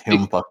faced.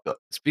 Him fucked up.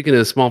 Speaking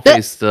of small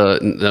faced,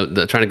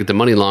 the trying to get the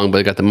money long,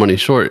 but got the money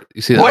short.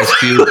 You see that Ice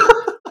Cube?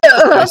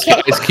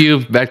 Ice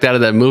Cube backed out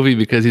of that movie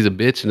because he's a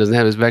bitch and doesn't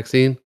have his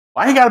vaccine.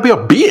 Why he gotta be a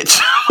bitch?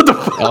 What the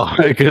fuck? Oh,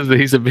 because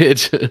he's a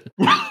bitch.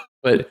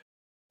 But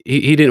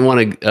he didn't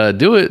want to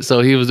do it, so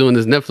he was doing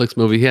this Netflix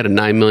movie. He had a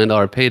 $9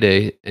 million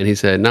payday, and he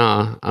said,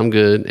 "Nah, I'm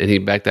good," and he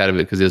backed out of it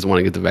because he doesn't want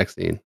to get the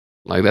vaccine.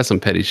 Like that's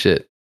some petty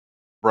shit,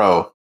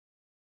 bro.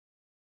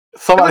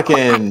 Somebody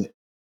can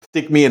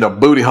stick me in a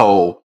booty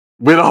hole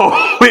with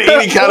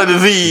any kind of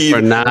disease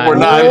For $9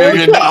 $9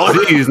 million.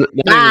 Disease, not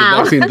even a Wow.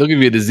 vaccine. They'll give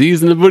you a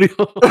disease in the booty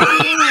hole. But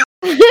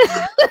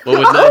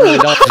with $9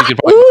 million, you could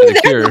probably Ooh, find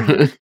a cure.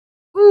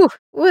 ooh,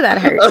 that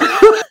hurt.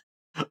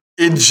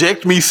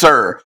 Inject me,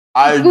 sir.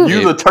 I Ooh.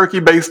 use a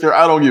turkey baster.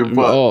 I don't give a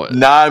fuck. Oh,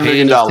 $9 pain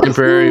million. is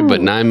temporary, but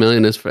Ooh. $9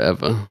 million is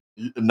forever.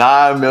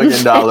 $9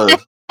 million,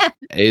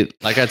 Hey,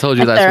 like I told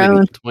you That's their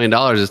last week,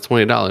 $20 is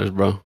 $20,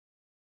 bro.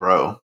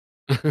 bro.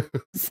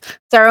 It's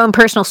our own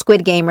personal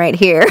Squid Game right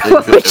here.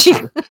 What would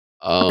you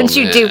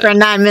do for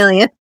 $9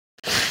 million?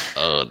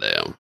 Oh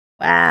damn!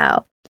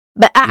 Wow.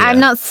 But I'm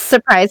not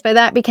surprised by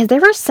that because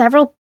there were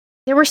several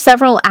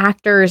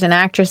actors and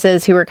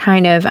actresses who were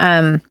kind of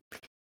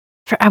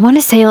I want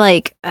to say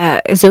like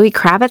Zoe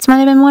Kravitz might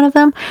have been one of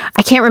them.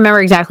 I can't remember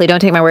exactly. Don't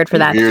take my word for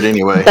that. Weird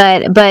anyway.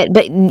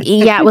 But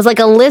yeah, it was like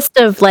a list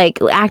of like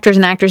actors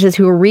and actresses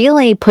who were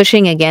really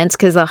pushing against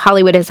because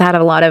Hollywood has had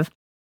a lot of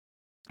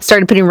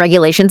started putting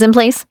regulations in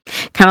place,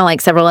 kind of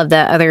like several of the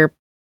other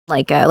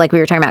like we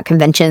were talking about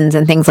conventions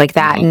and things like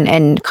that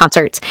and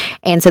concerts.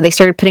 And so they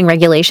started putting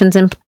regulations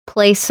in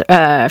place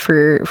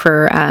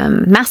for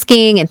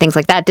masking and things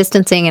like that,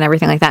 distancing and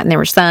everything like that. And there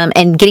were some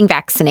and getting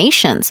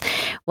vaccinations.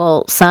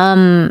 Well,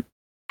 some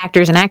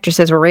actors and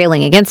actresses were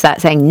railing against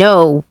that, saying,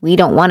 no, we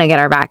don't want to get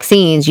our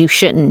vaccines. You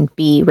shouldn't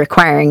be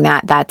requiring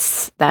that.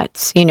 That's that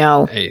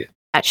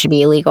should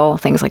be illegal,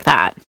 things like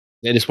that.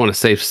 They just want a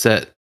safe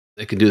set.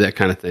 They can do that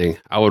kind of thing.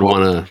 I would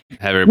want to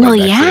have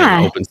everybody in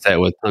an open set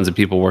with tons of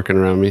people working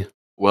around me.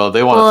 Well,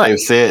 they want to save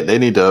set. They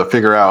need to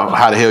figure out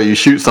how the hell you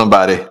shoot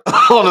somebody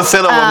on the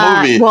set of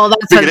a movie. Well,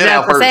 that's what I was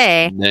about to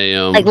say.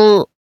 Like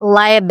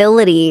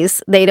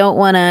liabilities. They don't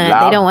want to.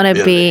 They don't want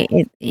to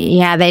be.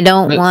 Yeah, they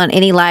don't want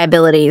any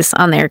liabilities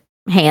on their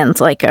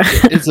hands. Like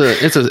it's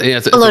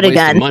a loaded waste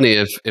gun. of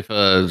money if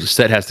a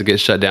set has to get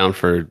shut down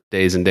for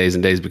days and days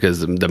and days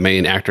because the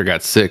main actor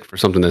got sick for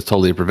something that's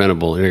totally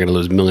preventable. You're going to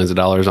lose millions of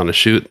dollars on a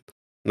shoot.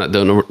 They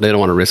don't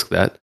want to risk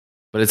that.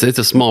 But it's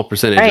a small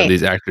percentage of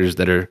these actors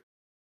that are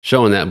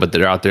showing that, but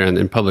they're out there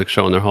in public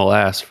showing their whole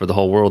ass for the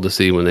whole world to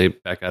see when they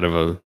back out of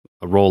a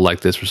role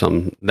like this for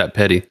something that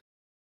petty.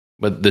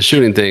 But the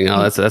shooting thing,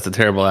 that's a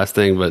terrible ass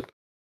thing. But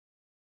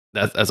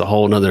that's a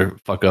whole nother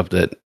fuck up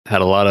that had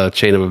a lot of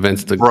chain of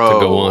events to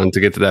go on to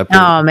get to that point.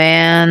 Oh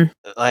man!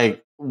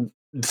 Like,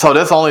 so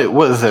that's only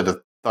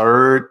the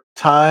third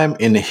time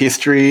in the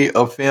history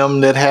of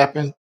film that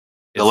happened.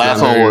 The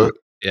last one was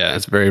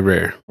it's very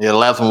rare. Yeah, the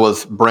last one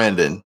was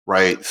Brandon,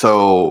 right?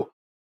 So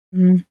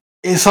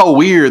it's so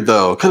weird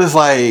though, because it's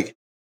like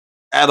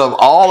out of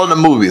all of the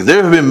movies, they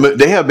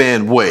have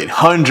been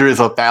hundreds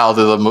of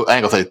thousands of I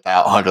ain't gonna say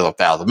hundreds of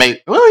thousands, maybe.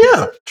 Well,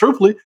 yeah,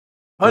 truthfully,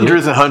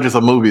 hundreds and hundreds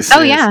of movies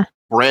since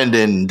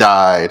Brandon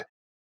died,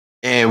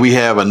 and we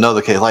have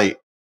another case.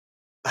 Like,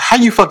 how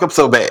you fuck up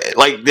so bad?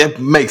 Like, that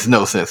makes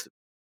no sense.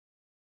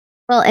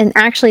 Well, and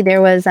actually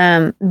there was,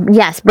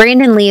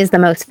 Brandon Lee is the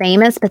most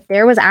famous, but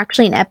there was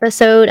actually an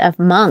episode of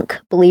Monk,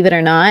 believe it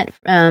or not.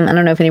 I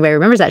don't know if anybody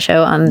remembers that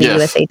show on the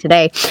USA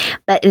Today,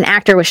 but an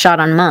actor was shot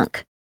on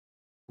Monk.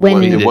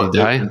 Did he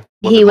die?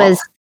 He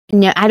was,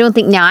 I don't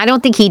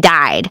think he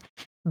died,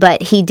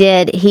 but he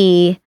did.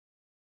 He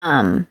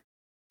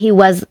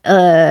was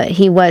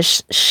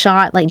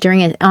shot like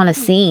on a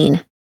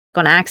scene,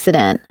 on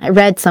accident. I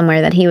read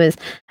somewhere that he was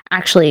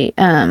actually,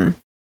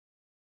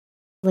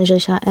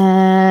 allegedly shot.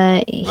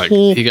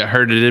 He got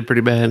hurt. It did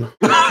pretty bad.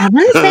 I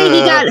want to say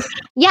he got.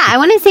 Yeah, I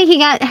want to say he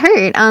got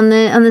hurt on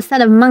the set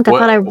of Monk. I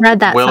thought I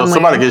read that. Well, somewhere. if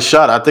somebody gets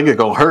shot, I think it's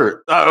gonna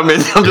hurt. I mean,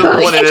 I'm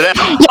just pointing it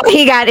out.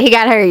 Yeah, he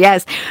got hurt.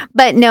 Yes,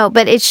 but no,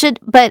 but it should.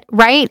 But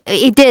right,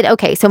 it did.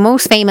 Okay, so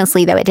most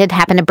famously though, it did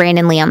happen to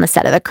Brandon Lee on the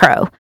set of The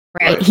Crow.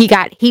 Right,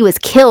 he was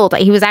killed.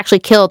 He was actually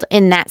killed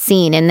in that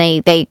scene, and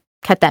they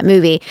cut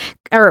the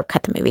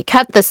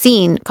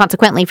scene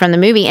consequently from the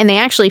movie. And they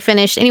actually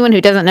finished, anyone who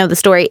doesn't know the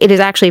story, it is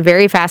actually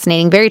very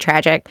fascinating, very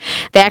tragic.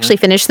 They actually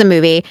finished the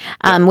movie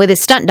with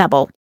his stunt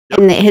double.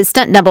 And his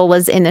stunt double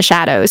was in the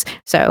shadows.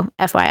 So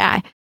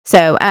FYI.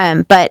 So,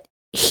 but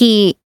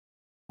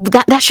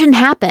that shouldn't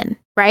happen,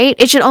 right?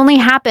 It should only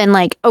happen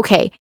like,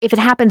 okay, if it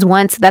happens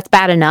once, that's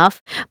bad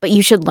enough, but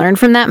you should learn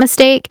from that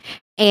mistake.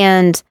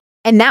 And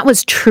that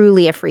was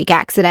truly a freak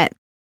accident.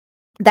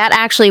 That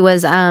actually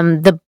was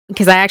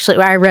because I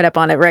read up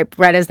on it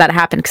right as that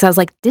happened, because I was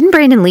like, didn't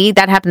Brandon Lee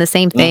that happened the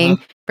same thing?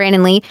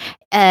 Brandon Lee,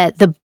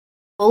 the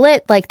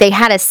bullet, like they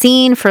had a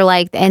scene for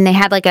like, and they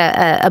had like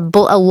a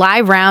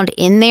live round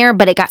in there,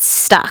 but it got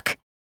stuck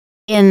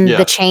in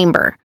the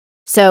chamber.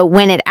 So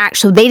when they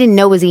didn't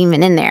know it was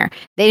even in there.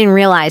 They didn't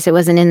realize it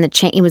wasn't in the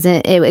chain.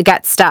 It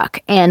got stuck.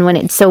 And when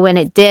they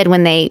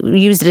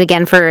used it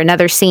again for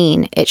another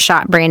scene, it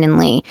shot Brandon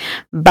Lee.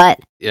 But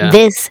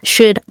this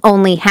should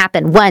only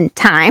happen one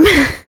time.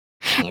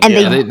 And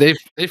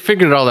they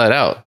figured all that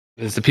out.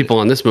 It's the people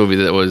on this movie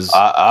that was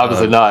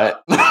obviously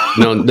not.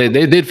 No, they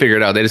did figure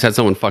it out. They just had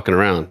someone fucking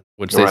around,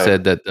 which they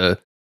said that the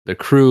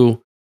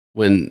crew,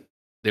 when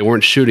they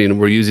weren't shooting,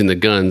 were using the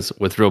guns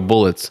with real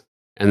bullets,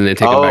 and then they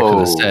take them back to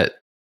the set.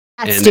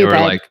 That's and stupid. They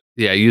were like,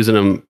 using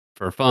them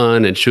for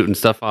fun and shooting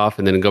stuff off,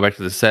 and then go back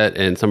to the set,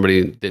 and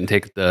somebody didn't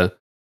take the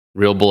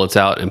real bullets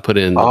out and put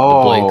in the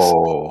blanks.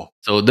 Oh,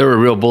 So there were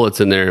real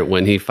bullets in there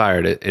when he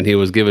fired it, and he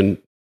was given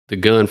the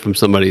gun from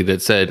somebody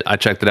that said, "I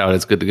checked it out,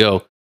 it's good to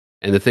go."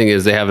 And the thing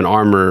is, they have an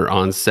armor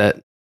on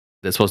set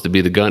that's supposed to be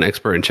the gun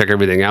expert and check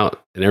everything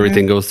out, and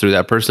everything goes through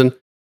that person.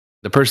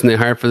 The person they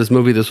hired for this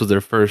movie, this was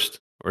their first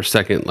or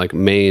second like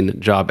main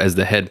job as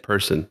the head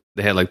person.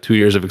 They had like 2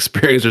 years of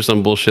experience or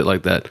some bullshit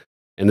like that.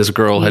 And this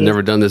girl had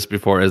never done this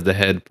before as the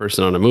head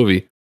person on a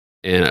movie.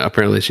 And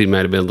apparently she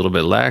might have been a little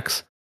bit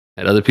lax.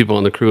 Had other people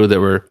on the crew that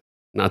were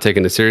not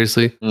taking it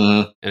seriously.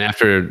 Mhm. And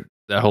after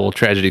that whole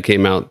tragedy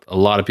came out, a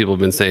lot of people have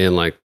been saying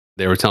like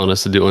they were telling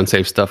us to do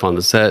unsafe stuff on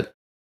the set,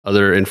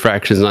 other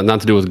infractions,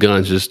 not to do with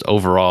guns, just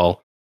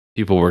overall,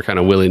 people were kind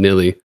of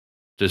willy-nilly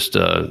just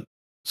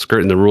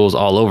skirting the rules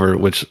all over,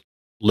 which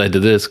led to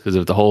this. Because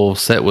if the whole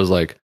set was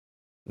like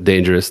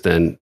dangerous,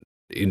 then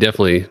you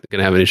definitely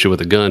gonna have an issue with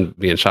a gun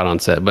being shot on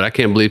set. But I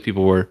can't believe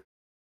people were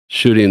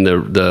shooting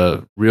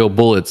the real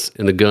bullets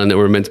in the gun that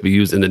were meant to be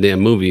used in the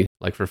damn movie,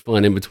 like for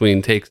fun in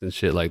between takes and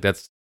shit. Like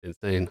that's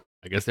insane.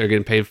 I guess they're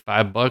getting paid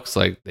 $5.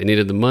 Like they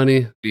needed the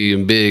money. Be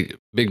in big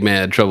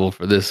mad trouble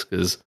for this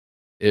because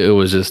it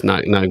was just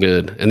not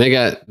good. And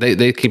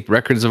they keep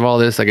records of all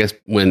this. I guess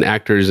when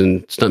actors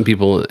and stunt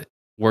people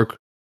work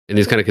in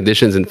these kind of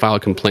conditions and file a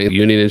complaint,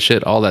 union and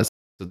shit, all that.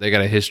 So they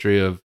got a history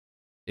of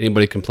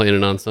anybody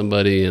complaining on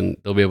somebody, and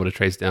they'll be able to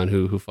trace down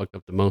who fucked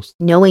up the most.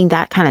 Knowing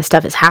that kind of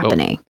stuff is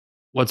happening. But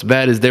what's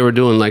bad is they weren't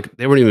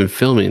even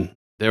filming.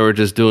 They were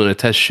just doing a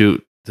test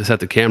shoot to set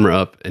the camera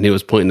up, and he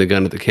was pointing the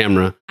gun at the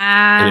camera,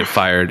 and it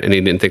fired, and he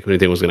didn't think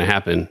anything was going to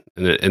happen.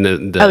 And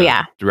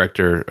the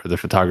director or the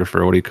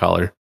photographer, what do you call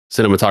her,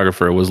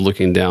 cinematographer, was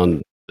looking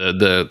down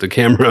the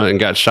camera and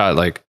got shot.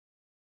 Like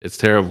it's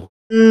terrible.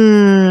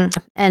 And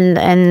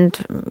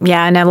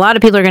yeah, and a lot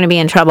of people are going to be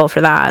in trouble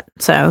for that.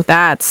 So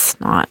that's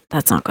not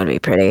going to be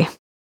pretty.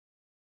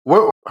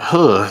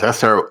 That's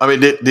terrible. I mean,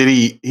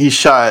 did he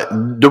shot?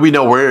 Do we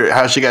know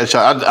how she got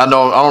shot? I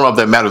don't know if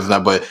that matters or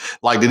not, but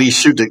like, did he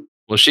shoot the?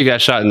 Well, she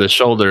got shot in the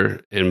shoulder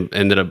and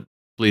ended up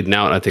bleeding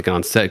out, I think,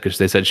 on set because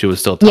they said she was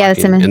still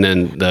talking. And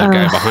then the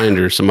guy behind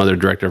her, some other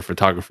director of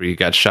photography,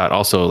 got shot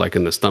also, like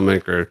in the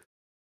stomach or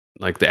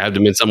like the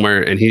abdomen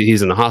somewhere, and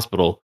he's in the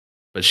hospital.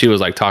 But she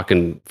was like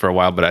talking for a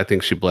while, but I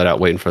think she bled out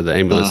waiting for the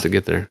ambulance to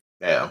get there.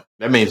 Yeah,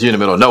 that means you're in the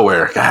middle of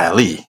nowhere.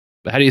 Golly.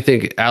 But how do you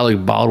think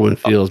Alec Baldwin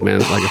feels, man?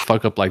 Like a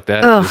fuck up like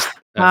that?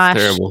 That's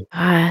terrible.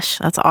 Gosh,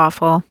 that's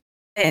awful.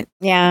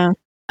 Yeah.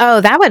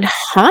 Oh, that would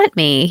haunt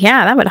me.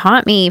 Yeah, that would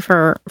haunt me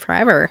for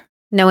forever.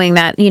 Knowing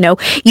that,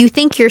 you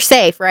think you're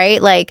safe,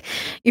 right? Like,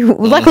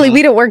 luckily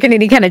we don't work in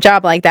any kind of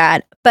job like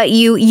that. But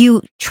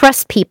you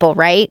trust people,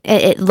 right?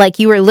 Like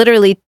you are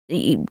literally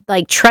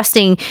like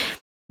trusting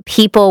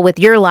people with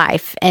your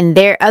life and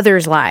their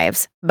others'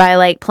 lives by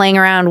like playing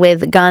around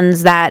with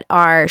guns that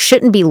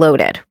shouldn't be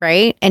loaded,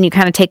 right? And you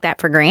kind of take that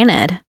for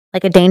granted,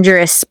 like a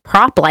dangerous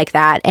prop like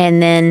that.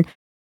 And then,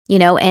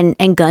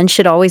 and guns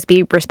should always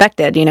be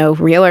respected,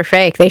 real or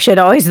fake. They should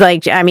always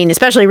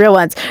especially real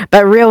ones,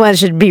 but real ones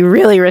should be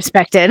really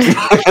respected.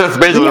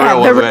 Especially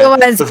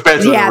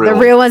the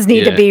real ones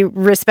need to be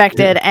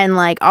respected and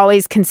like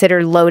always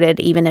considered loaded,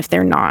 even if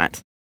they're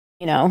not,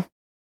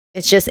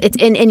 It's just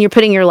and you're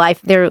putting your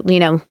life there,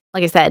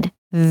 like I said,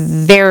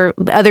 your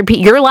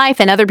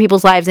life and other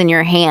people's lives in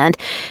your hand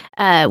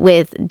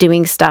with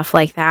doing stuff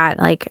like that.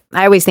 Like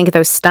I always think of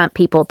those stunt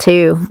people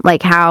too,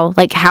 like how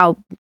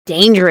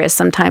dangerous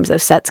sometimes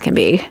those sets can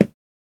be.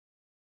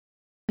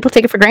 People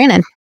take it for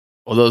granted.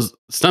 Well, those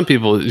stunt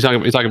people, you're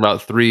talking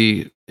about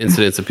 3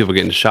 incidents of people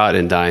getting shot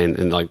and dying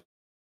in like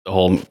the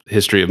whole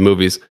history of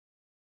movies.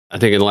 I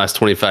think in the last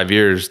 25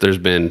 years, there's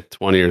been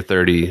 20 or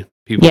 30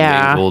 people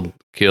mangled,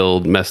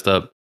 killed, messed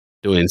up,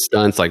 doing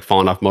stunts, like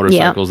falling off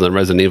motorcycles in the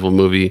Resident Evil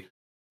movie,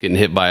 getting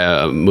hit by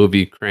a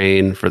movie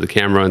crane for the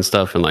camera and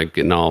stuff, and like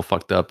getting all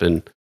fucked up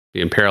and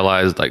being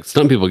paralyzed. Like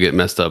some people get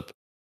messed up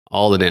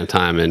all the damn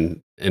time,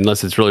 and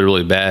unless it's really,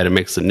 really bad and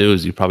makes the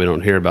news, you probably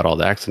don't hear about all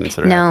the accidents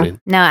that are happening.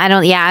 No, I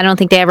don't. Yeah, I don't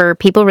think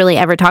people really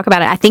ever talk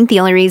about it. I think the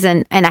only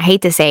reason, and I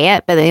hate to say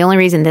it, but the only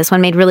reason this one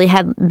made really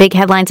big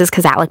headlines is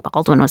because Alec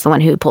Baldwin was the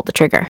one who pulled the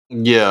trigger.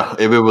 Yeah,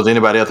 if it was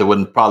anybody else, it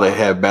wouldn't probably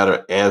have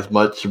mattered as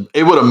much.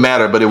 It would have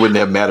mattered, but it wouldn't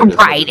have mattered.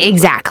 Right,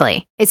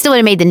 exactly. It still would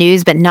have made the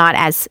news, but not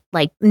as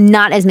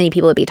many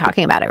people would be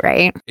talking about it,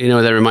 right?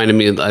 That reminded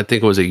me, I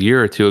think it was a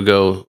year or two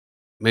ago,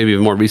 maybe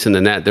more recent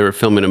than that, they were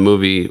filming a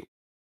movie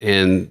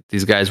and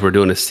these guys were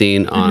doing a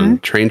scene on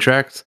train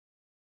tracks,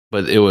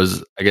 but it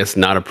was, I guess,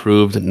 not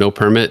approved, no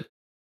permit.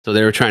 So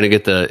they were trying to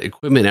get the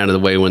equipment out of the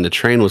way when the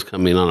train was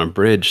coming on a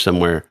bridge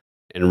somewhere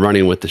and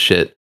running with the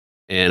shit.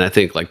 And I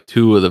think like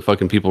 2 of the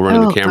fucking people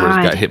running the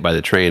cameras got hit by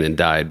the train and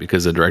died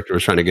because the director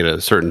was trying to get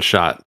a certain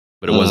shot,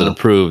 but it wasn't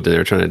approved. And they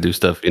were trying to do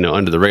stuff,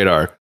 under the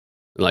radar.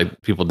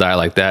 Like people die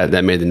like that.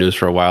 That made the news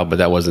for a while, but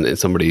that wasn't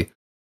somebody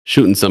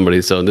shooting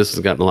somebody. So this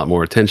has gotten a lot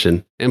more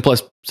attention. And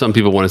plus, some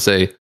people want to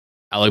say,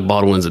 Alec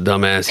Baldwin's a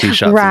dumbass. He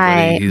shot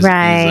Right, somebody. He's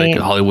like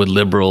a Hollywood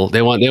liberal.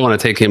 They want to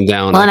take him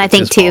down. Well, like and I it's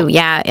think his too, fault.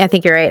 yeah, I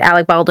think you're right.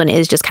 Alec Baldwin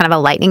is just kind of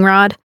a lightning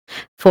rod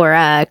for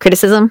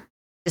criticism,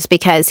 just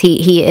because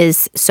he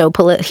is so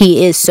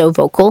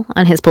vocal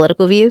on his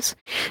political views.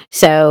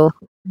 So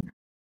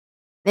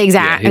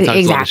exactly. So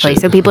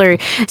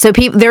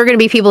there are going to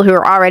be people who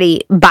are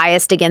already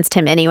biased against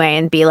him anyway,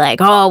 and be like,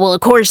 oh, well,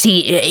 of course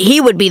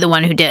he would be the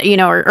one who did,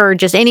 or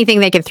just anything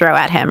they could throw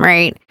at him,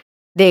 right?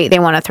 They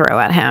want to throw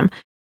at him.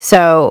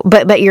 So,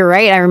 but you're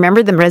right. I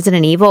remember the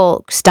Resident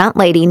Evil stunt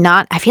lady.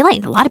 I feel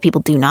like a lot of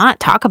people do not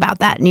talk about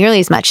that nearly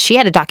as much. She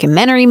had a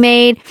documentary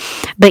made,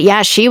 but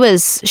yeah, she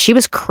was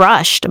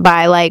crushed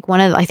by like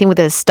I think with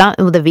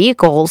the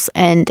vehicles,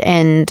 and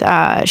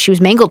she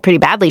was mangled pretty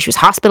badly. She was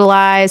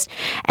hospitalized,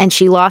 and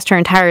she lost her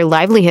entire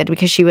livelihood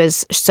because she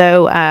was she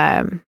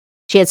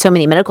had so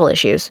many medical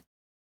issues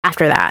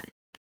after that.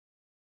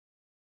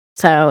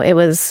 So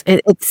it's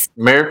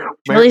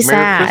really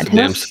sad.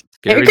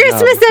 Merry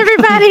Christmas,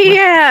 everybody!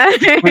 Yeah.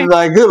 We're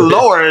like, good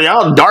Lord,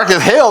 y'all dark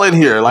as hell in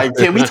here. Like,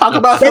 can we talk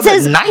about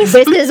something nice?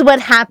 This is what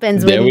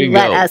happens when you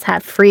let us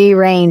have free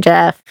reign,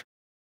 Jeff.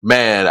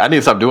 Man, I need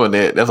to stop doing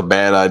that. That's a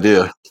bad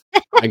idea.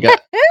 I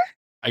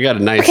got a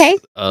nice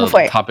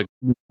topic.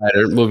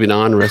 Moving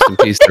on. Rest in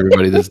peace to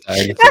everybody that's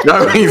died.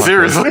 I mean,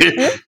 seriously.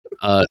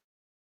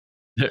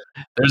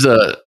 There's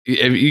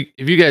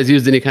if you guys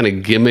used any kind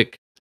of gimmick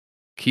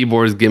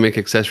keyboards, gimmick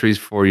accessories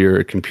for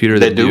your computer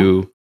that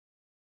do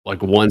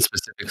like one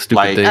specific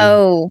stupid thing.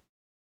 Oh,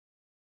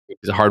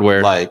 it's a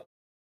hardware, like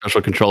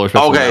special controller.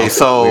 Okay,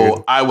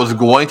 so I was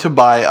going to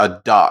buy a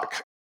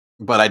dock,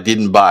 but I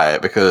didn't buy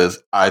it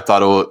because I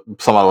thought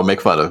somebody would make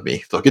fun of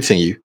me. So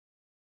continue.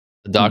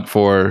 A dock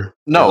for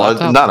not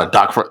a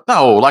dock for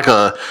like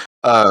a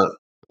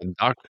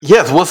dock.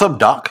 Yes, what's up,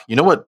 doc? You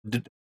know what?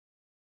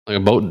 Like a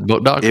boat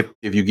dock.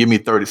 If you give me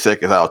 30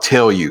 seconds, I'll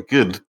tell you.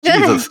 Good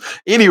Jesus.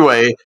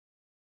 Anyway,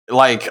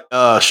 like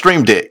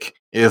Stream Deck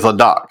is a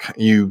dock.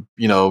 You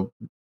know,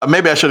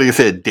 maybe I should have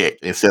said deck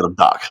instead of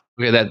dock.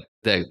 Okay,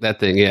 that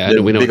thing. Yeah,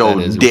 we know big what old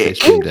that is. Deck.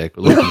 Stream Deck.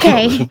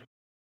 Okay.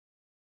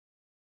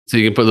 So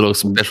you can put little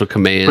special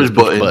commands,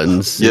 push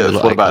buttons, yes,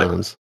 little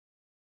icons.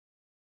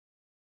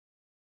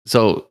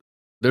 So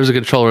there's a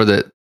controller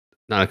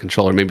not a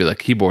controller, maybe like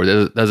keyboard.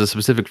 There's a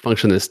specific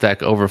function that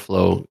Stack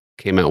Overflow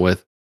came out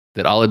with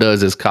that all it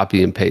does is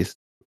copy and paste.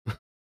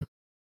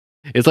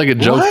 It's like a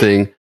joke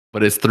thing,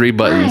 but it's 3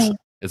 buttons. Why?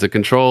 It's a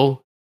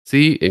Control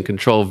C and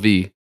Control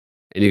V,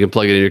 and you can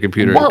plug it in your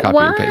computer and copy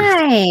and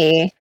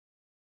paste.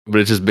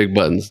 But it's just big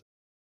buttons.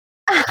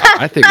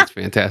 I think it's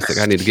fantastic.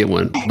 I need to get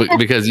one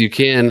because you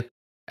can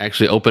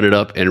actually open it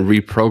up and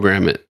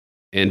reprogram it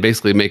and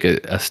basically make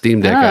a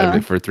Steam Deck out of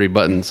it for 3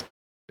 buttons,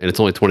 and it's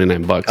only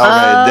 $29.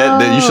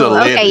 Okay, you should have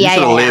led. You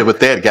should have led with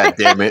that. God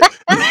damn it!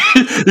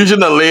 You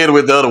shouldn't have led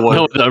with the other one.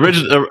 No,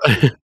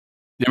 the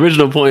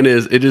original point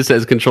is it just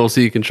says Control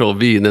C, Control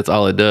V, and that's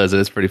all it does. And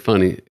it's pretty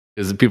funny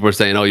because people are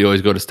saying, "Oh, you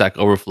always go to Stack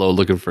Overflow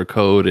looking for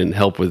code and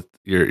help with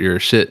your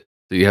shit,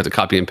 so you have to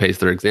copy and paste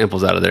their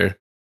examples out of there."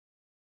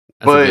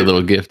 That's a good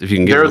little gift if you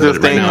can get. There's this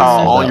thing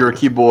called on your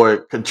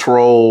keyboard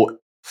Control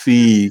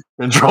C,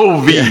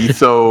 Control V. Yeah.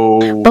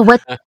 So, but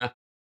what?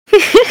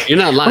 You're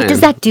not lying. What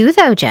does that do,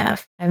 though,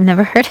 Jeff? I've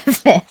never heard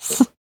of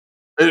this.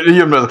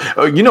 You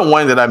know,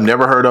 one that I've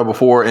never heard of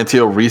before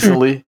until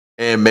recently,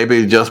 and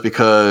maybe just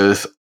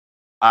because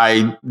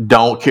I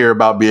don't care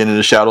about being in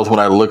the shadows when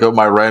I look up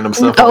my random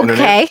stuff on the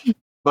internet.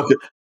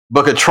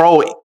 But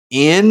Control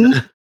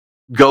N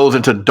goes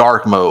into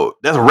dark mode.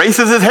 That's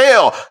racist as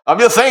hell. I'm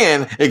just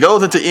saying it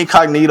goes into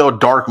incognito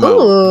dark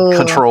mode. Ooh,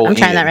 Control I'm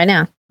trying N. that right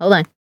now. Hold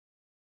on.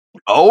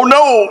 Oh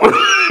no!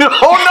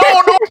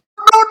 Oh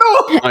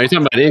no! Are you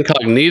talking about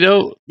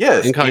incognito?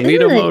 Yes.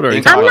 Incognito mode, or are you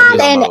I'm talking not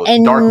about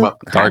in dark mode?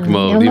 Dark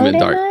mode. You meant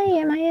dark.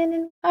 Am I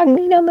in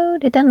incognito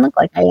mode? It doesn't look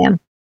like I am.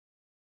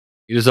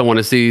 You just don't want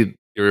to see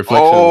your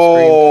reflection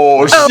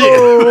on the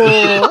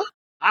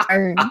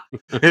screen.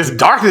 Shit! It's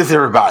darkness,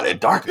 everybody.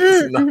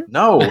 Darkness.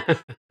 No.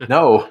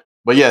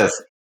 But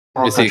yes.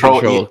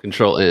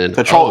 Control N.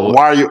 Control.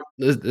 Why are you?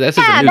 That's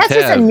just a new tab.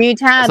 Just a new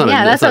tab.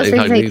 That's what I was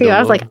saying too. I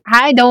was like,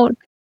 I don't.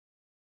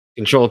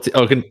 Control T.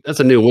 Oh,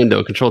 that's a new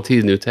window. Control T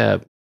is a new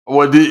tab.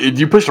 Well, did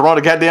you push the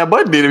wrong goddamn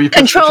button? Did you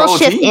push Control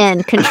Shift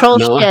N? Control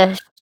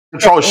Shift.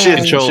 Control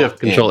Shift.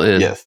 Control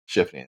N. Yes,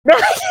 Shift N.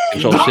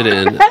 Control Shift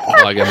N.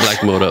 Oh, I got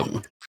black mode up.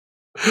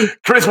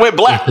 Chris went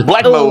black.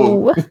 Black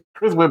mode.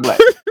 Chris went black.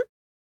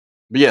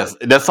 But yes,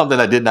 that's something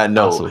I did not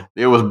know. Awesome.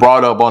 It was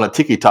brought up on a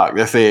TikTok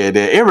that said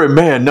that every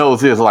man knows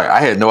this. Like, I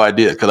had no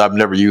idea because I've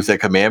never used that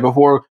command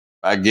before.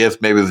 I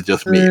guess maybe it's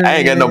just me. I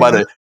ain't got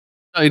nobody.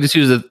 No, you just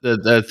use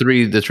the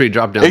three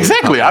drop down.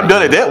 Exactly. I've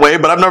done it that way,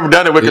 but I've never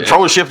done it with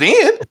Control Shift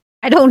N.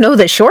 I don't know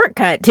the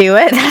shortcut to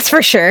it. That's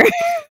for sure.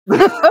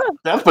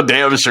 That's for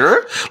damn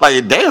sure.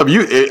 Like, damn,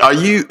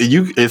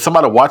 is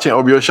somebody watching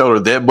over your shoulder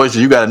that much?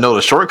 You got to know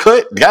the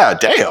shortcut. God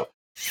damn.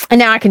 And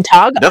now I can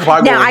toggle. That's why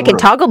I can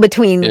toggle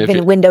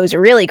between windows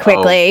really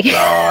quickly.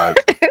 Oh,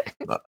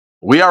 God.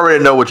 We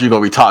already know what you're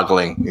gonna be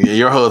toggling.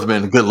 Your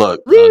husband. Good luck.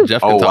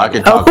 Jeff can toggle. I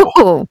can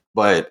toggle.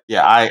 But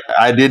yeah,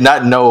 I did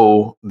not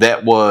know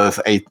that was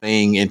a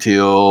thing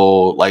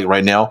until like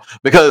right now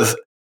because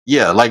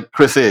yeah, like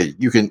Chris said,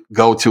 you can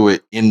go to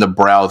it in the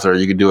browser.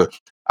 You can do it.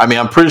 I mean,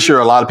 I'm pretty sure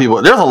a lot of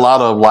people. There's a lot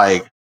of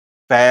like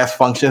fast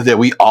functions that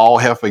we all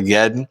have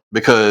forgotten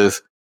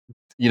because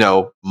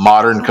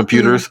modern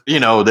computers,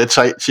 that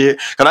type shit.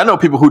 Because I know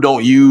people who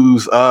don't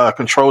use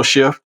Control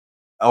Shift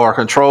or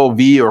Control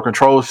V or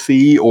Control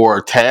C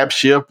or Tab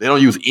Shift. They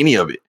don't use any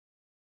of it.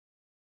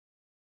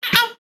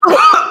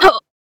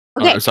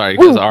 Okay. I'm sorry,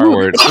 because R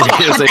word. You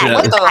can't say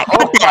that.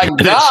 Oh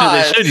my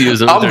god! They should use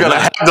them. I'm gonna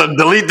have to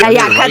delete that.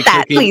 Yeah, cut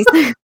that, please.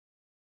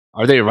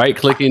 Are they right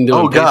clicking?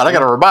 Oh god, I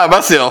gotta remind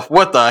myself.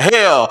 What the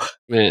hell,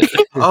 man?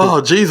 Oh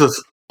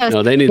Jesus!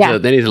 No, they need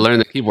to learn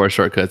the keyboard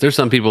shortcuts. There's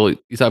some people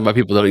you talk about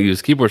people that don't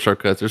use keyboard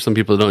shortcuts. There's some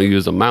people that don't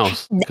use a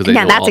mouse.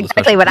 Yeah, that's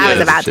exactly what I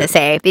was about to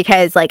say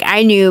because like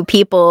I knew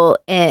people,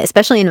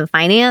 especially in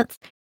finance,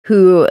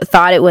 who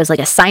thought it was like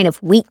a sign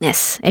of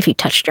weakness if you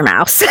touched your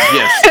mouse.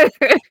 Yes,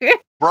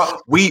 bro.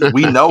 We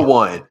know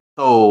one.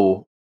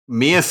 So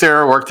me and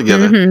Sarah work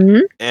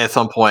together at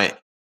some point.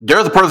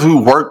 There's a person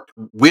who worked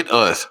with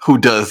us who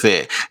does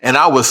that, and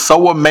I was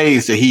so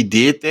amazed that he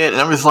did that.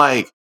 And I'm just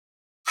like,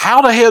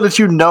 how the hell did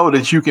you know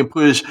that you can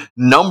push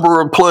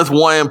number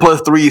 +1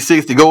 +3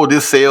 6 to go to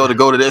this cell, to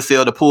go to that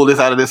cell, to pull this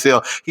out of this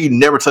cell? He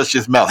never touched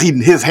his mouse.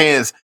 His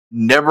hands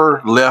never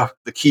left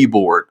the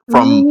keyboard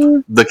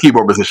from the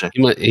keyboard position.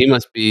 He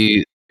must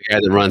be the guy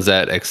that runs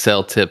that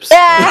Excel tips.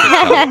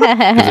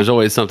 Because there's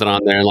always something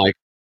on there like,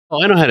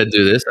 oh, I know how to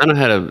do this. I know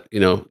how to,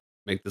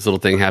 make this little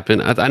thing happen.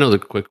 I know the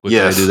quick way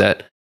to do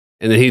that.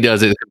 And then he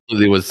does it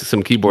completely with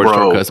some keyboard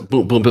shortcuts.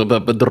 Boom, boom, boom,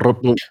 boom, boom,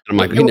 boom. I'm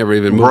like, he never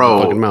even moved the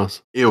fucking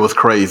mouse. It was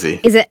crazy.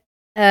 Is it?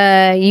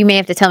 You may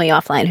have to tell me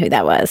offline who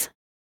that was.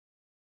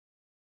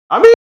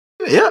 I mean,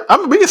 yeah,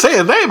 we can say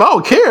his name. I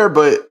don't care,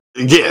 but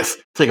yes,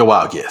 take a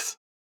wild guess.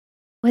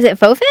 Was it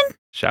Fofin?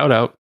 Shout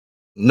out.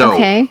 No.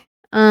 Okay.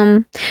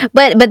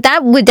 But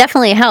that would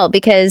definitely help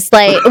because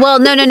like, well,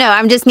 no.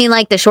 I'm just mean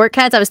like the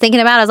shortcuts I was thinking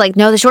about. I was like,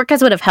 no, the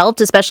shortcuts would have helped,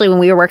 especially when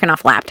we were working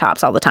off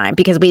laptops all the time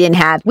because we didn't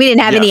have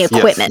any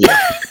equipment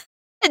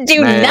to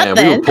do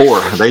nothing. We were poor.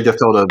 They just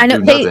told us to do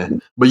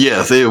nothing. But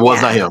yes, it was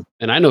not him.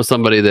 And I know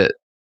somebody that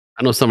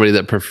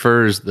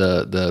prefers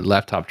the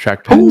laptop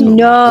trackpad.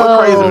 No.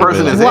 What crazy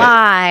person is that?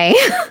 Why?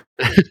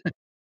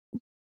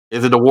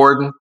 Is it the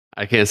warden?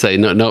 I can't say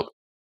no.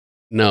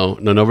 No,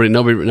 nobody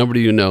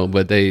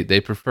but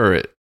they prefer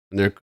it. And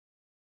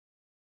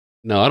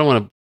I don't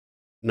want to.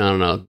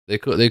 No. They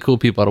cool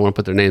people. I don't want to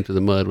put their name through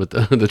the mud with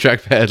the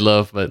trackpad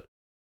love, but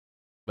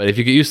if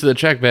you get used to the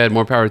trackpad,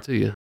 more power to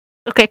you.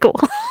 Okay, cool.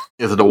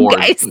 Is it the warden?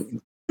 Guys.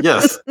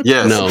 Yes.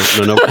 No. The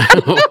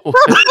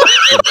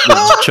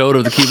chode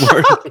of the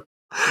keyboard.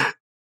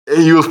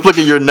 You was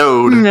flicking your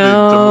node. No,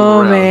 to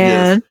move around.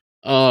 man. Yes.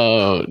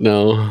 Oh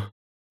no.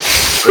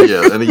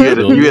 Yeah, and you had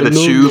to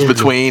choose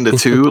between the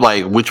two,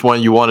 like which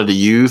one you wanted to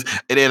use.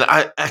 And then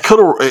I could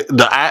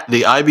have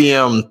the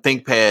IBM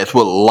ThinkPads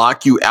would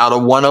lock you out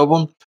of one of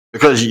them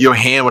because your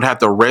hand would have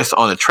to rest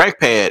on the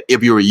trackpad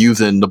if you were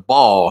using the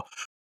ball.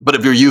 But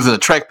if you're using the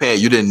trackpad,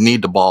 you didn't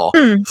need the ball,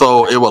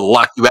 so it would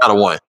lock you out of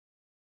one.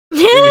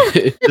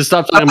 Just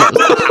stop talking about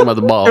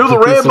the ball. It was a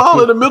red ball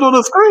in the middle of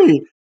the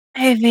screen.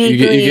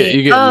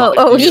 You get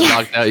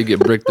locked out. You get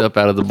bricked up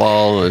out of the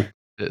ball, and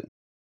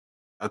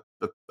I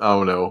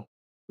don't know.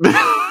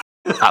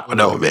 I don't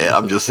know, man.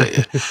 I'm just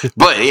saying.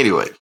 But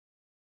anyway,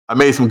 I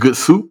made some good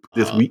soup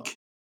this week.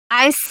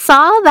 I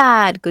saw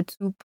that. Good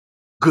soup.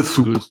 Good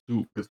soup.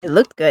 It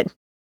looked good.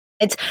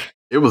 It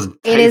was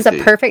tasty. It is a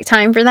perfect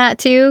time for that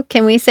too,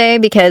 can we say?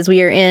 Because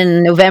we are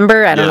in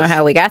November. I don't know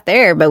how we got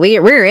there, but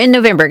we're in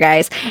November,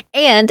 guys.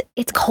 And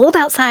it's cold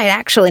outside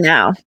actually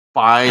now.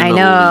 Finally. I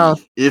know.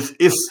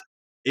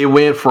 It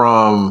went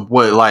from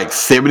like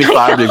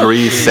 75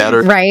 degrees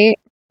Saturday. Right.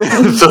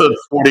 to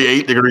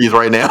 48 degrees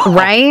right now.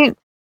 Right.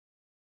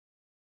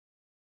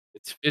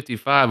 It's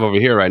 55 over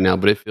here right now,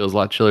 but it feels a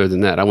lot chillier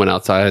than that. I went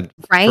outside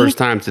first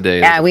time today.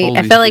 Yeah,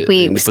 I felt like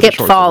we skipped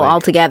fall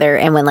altogether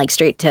and went like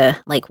straight to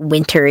like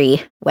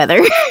wintry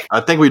weather.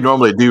 I think we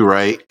normally do,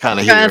 right? Kind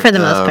of here. For the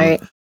most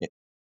part.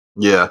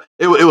 Yeah.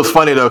 It was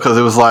funny though, because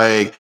it was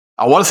like,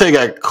 I want to say it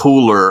got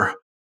cooler.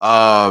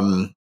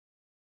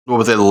 What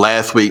was it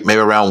last week? Maybe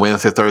around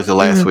Wednesday, Thursday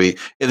last week.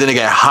 And then it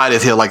got hot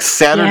as hell. Like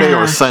Saturday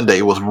or Sunday,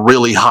 it was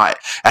really hot.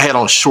 I had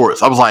on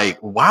shorts. I was like,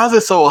 why is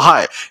it so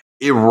hot?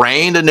 It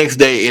rained the next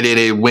day and then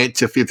it went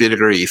to 50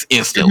 degrees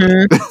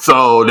instantly.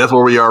 So that's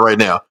where we are right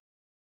now.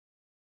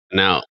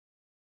 Now,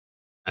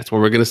 that's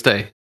where we're going to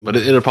stay. But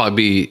it'll probably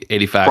be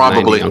 85,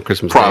 probably 90 on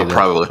Christmas Day.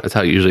 Probably. That's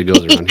how it usually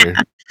goes around here.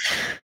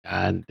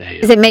 God damn.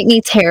 Does it make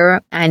me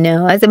terrible? I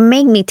know. Does it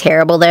make me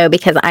terrible though?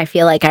 Because I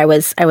feel like I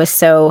was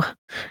so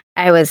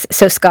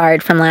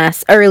scarred from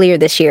earlier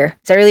this year.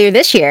 It's earlier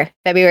this year,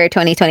 February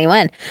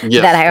 2021,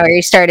 that I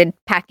already started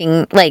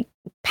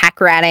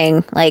pack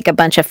ratting like a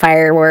bunch of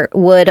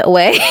firewood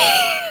away.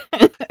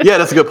 Yeah,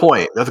 that's a good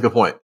point.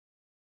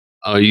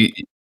 Oh, you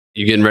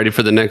getting ready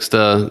for the next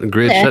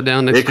grid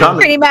shutdown next year?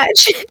 Pretty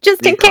much,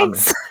 just in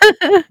case.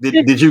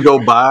 Did you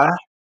go buy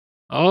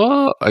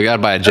Oh, I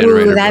gotta buy a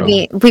generator. Ooh, that'd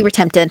bro. be. We were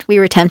tempted. We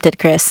were tempted,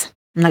 Chris.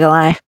 I'm not gonna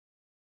lie.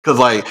 Because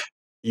like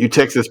you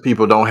Texas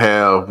people don't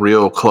have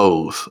real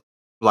clothes,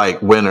 like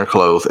winter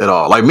clothes at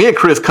all. Like me and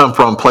Chris come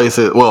from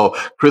places. Well,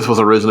 Chris was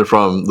originally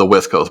from the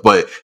West Coast,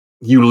 but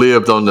you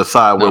lived on the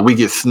side where No. we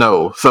get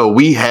snow, so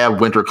we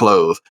have winter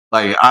clothes.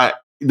 Like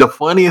the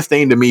funniest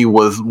thing to me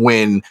was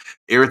when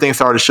everything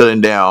started shutting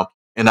down,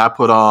 and I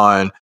put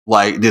on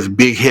like this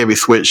big heavy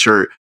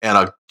sweatshirt and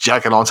a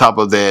jacket on top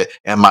of that,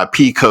 and my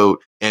pea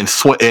coat, and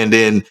and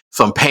then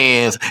some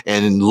pants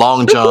and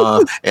long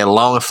johns and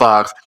long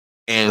socks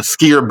and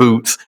skier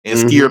boots and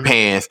skier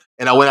pants.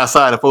 And I went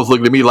outside and folks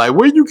looked at me like,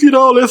 where you get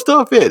all that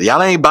stuff at?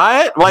 Y'all ain't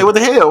buy it? Like, what the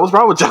hell? What's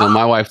wrong with y'all? Well,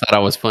 my wife thought I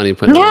was funny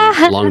putting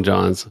on long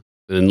johns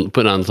and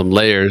putting on some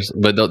layers.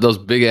 But those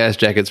big ass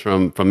jackets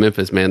from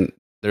Memphis, man,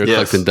 they're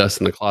collecting dust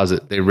in the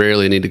closet. They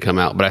rarely need to come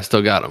out, but I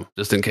still got them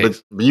just in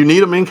case. But you need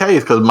them in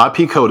case, because my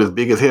pea coat is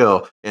big as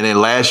hell. And then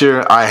last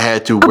year I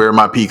had to wear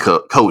my pea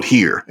coat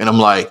here. And I'm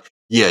like,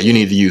 yeah, you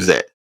need to use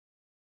that.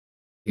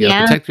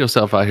 Yeah, protect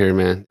yourself out here,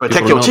 man.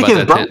 Protect your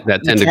chickens, bro.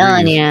 That 10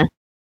 degrees. You.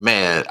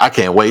 Man, I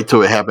can't wait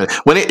till it happens.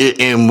 When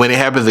it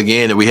happens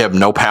again and we have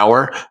no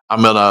power,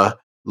 I'm gonna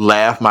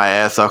laugh my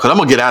ass off because I'm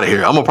gonna get out of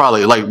here. I'm gonna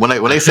probably like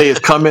when they say it's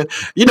coming.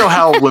 You know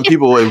how when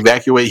people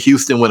evacuate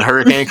Houston when a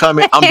hurricane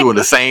coming, I'm doing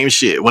the same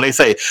shit. When they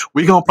say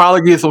we're gonna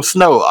probably get some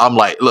snow, I'm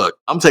like, look,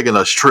 I'm taking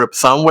a trip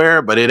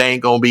somewhere, but it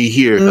ain't gonna be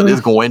here because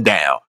it's going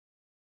down.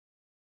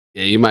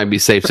 Yeah, you might be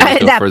safe to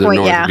go further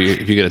north.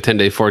 If you get a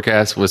 10-day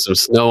forecast with some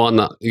snow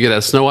you get a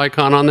snow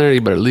icon on there,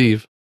 you better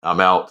leave. I'm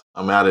out.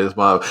 I'm out of this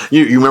mob.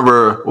 You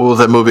remember what was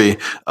that movie,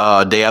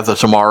 Day After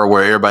Tomorrow,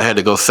 where everybody had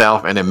to go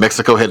south and then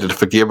Mexico had to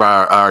forgive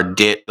our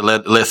debt to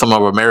let some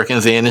of our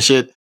Americans in and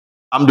shit?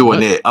 I'm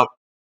doing it.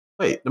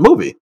 Wait, the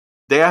movie,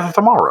 Day After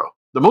Tomorrow,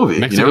 the movie.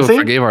 Mexico you never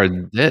forgave our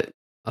debt.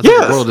 I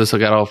think the world just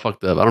got all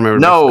fucked up. I don't remember.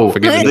 No,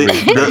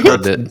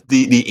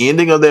 the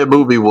ending of that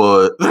movie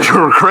was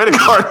credit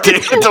card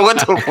debt. What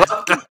the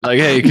fuck? Like,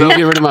 hey, can you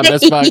get rid of my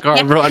Best Buy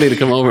card, bro? I need to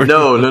come over.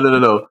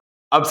 No.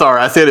 I'm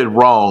sorry, I said it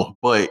wrong.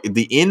 But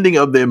the ending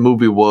of that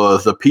movie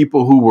was the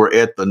people who were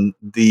at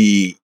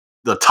the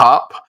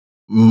top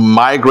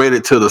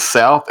migrated to the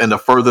south, and the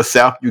further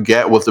south you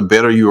got was the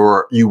better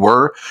you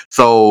were.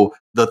 So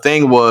the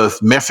thing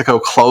was, Mexico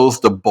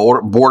closed the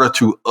border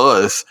to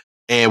us.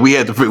 And we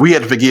had to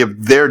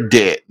forgive their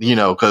debt,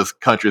 because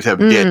countries have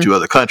debt to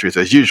other countries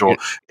as usual.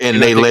 And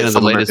they let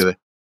some Americans.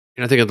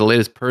 Can I think of the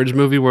latest Purge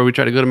movie where we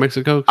try to go to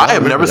Mexico? I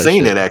have never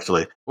seen that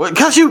actually. Well,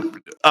 because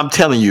I'm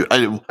telling you,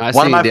 I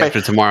see Day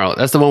After Tomorrow.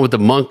 That's the one with the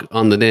monk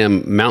on the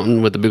damn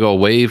mountain with the big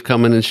old wave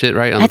coming and shit,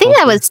 right? I think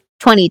that was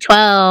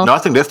 2012. No, I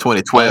think that's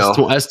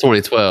 2012. That's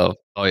 2012.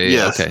 Oh yeah,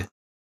 yes. Okay.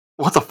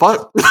 What the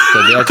fuck?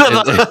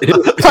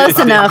 Close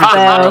enough,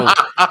 though.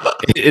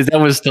 Is that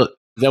was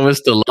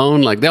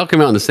Stallone? Like, they all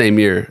came out in the same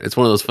year. It's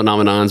one of those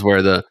phenomenons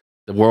where the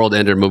World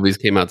Ender movies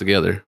came out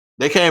together.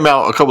 They came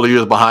out a couple of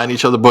years behind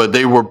each other, but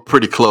they were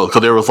pretty close.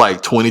 Because there was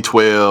like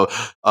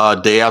 2012,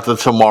 Day After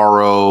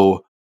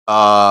Tomorrow.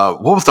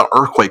 What was the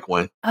earthquake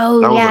one? Oh,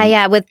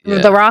 with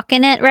The Rock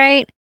in it,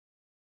 right?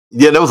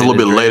 Yeah, that was a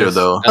little bit later,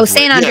 though. Oh,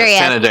 San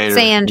Andreas.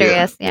 San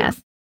Andreas, yes.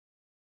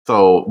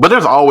 So, but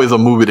there's always a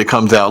movie that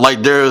comes out.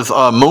 Like, there's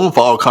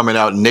Moonfall coming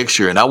out next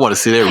year, and I want to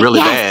see that really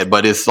bad,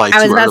 but it's like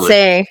I was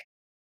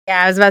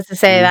about to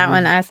say that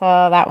one. I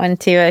saw that one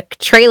too. A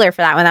trailer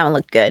for that one. That one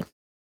looked good.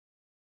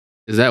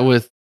 Is that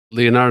with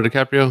Leonardo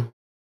DiCaprio?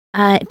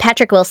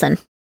 Patrick Wilson.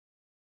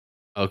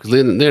 Oh, because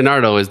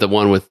Leonardo is the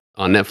one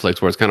on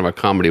Netflix where it's kind of a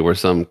comedy where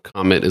some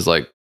comet is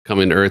like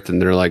coming to Earth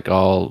and they're like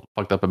all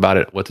fucked up about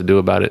it, what to do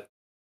about it.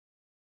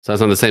 So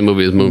that's not the same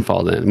movie as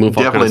Moonfall then.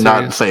 Moonfall definitely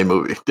not the same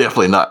movie.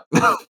 Definitely not.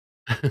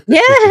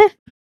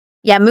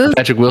 Yeah.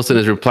 Patrick Wilson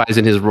is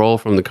reprising his role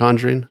from The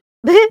Conjuring.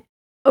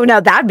 Oh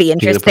no, that'd be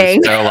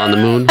interesting. Spell on the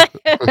moon.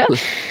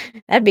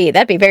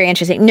 that'd be very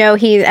interesting. No,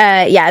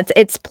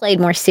 it's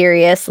played more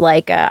serious,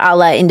 like a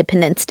la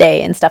Independence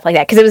Day and stuff like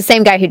that. Because it was the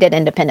same guy who did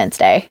Independence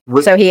Day,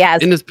 so he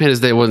has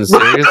Independence Day wasn't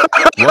serious.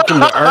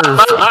 Welcome to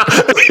Earth.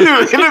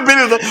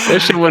 That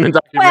shit wasn't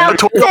documentary.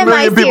 12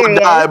 million people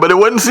died, but it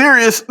wasn't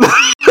serious.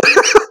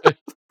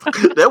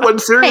 That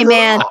wasn't serious. Hey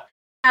man,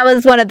 that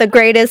was one of the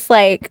greatest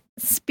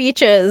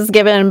speeches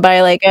given by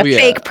a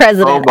fake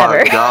president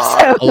ever.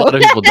 God. So. A lot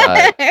of people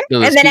died.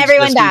 No, and then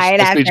everyone died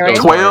after.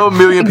 12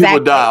 million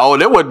people died. Oh,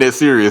 that wasn't that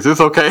serious. It's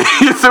okay.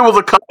 It was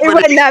a comedy. It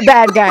wasn't that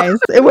bad, guys.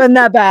 It wasn't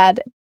that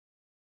bad.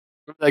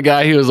 That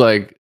guy,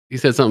 he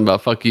said something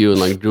about fuck you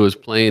and drew his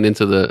plane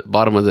into the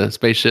bottom of the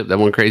spaceship. That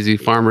one crazy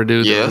farmer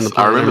dude. Yes,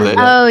 I remember that.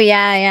 Oh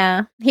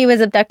yeah. He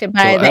was abducted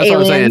by the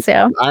aliens.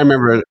 So I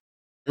remember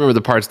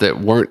the parts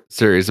that weren't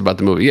serious about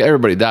the movie. Yeah,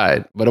 everybody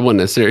died, but it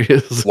wasn't as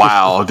serious.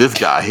 Wow, this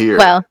guy here.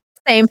 Well,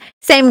 same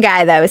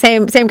guy though.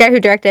 Same guy who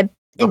directed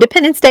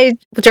Independence Day.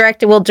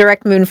 Will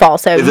direct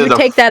Moonfall. So is you it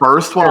take the that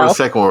first one or the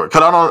second one?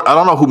 Because I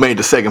don't know who made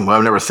the second one.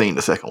 I've never seen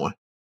the second one.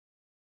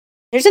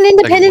 There's an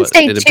Independence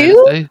Day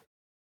 2.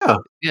 Yeah,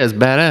 it's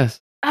badass.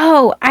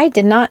 Oh, I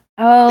did not.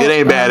 Oh, It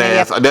ain't well, maybe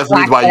I badass. That's the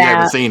reason why you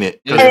haven't seen it.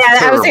 'Cause Yeah,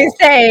 it's I was gonna terrible.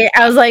 say.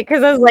 I was like, I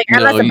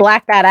No, must have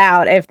blacked that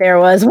out if there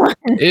was one.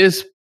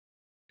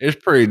 It's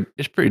pretty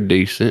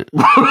decent.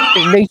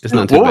 It's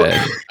not too What-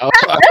 bad.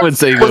 I would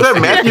say Was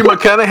that Matthew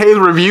McConaughey's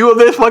review of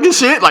this fucking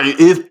shit? Like,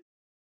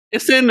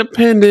 It's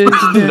Independence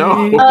Day.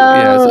 No.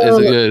 Yeah, it's a Oh,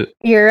 good.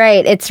 You're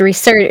right. It's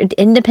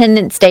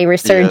Independence Day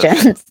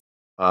resurgence.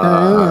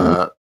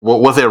 what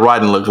what's that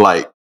writing look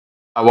like?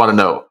 I want to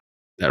know.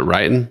 That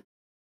writing.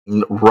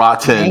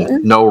 Rotten,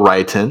 Rotten? no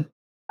writing.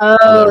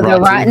 Oh, the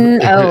Rotten.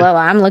 rotten. Oh, well,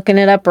 I'm looking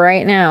it up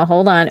right now.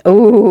 Hold on.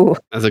 Ooh,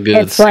 That's a good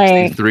It's like-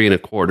 63 and a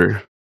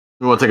quarter.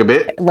 You want to take a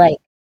bit? like.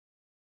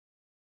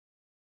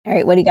 All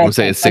right, what do you I'm guys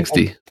saying think?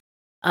 60.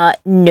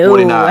 No.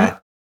 49.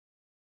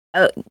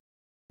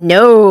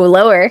 No,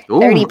 lower. Ooh,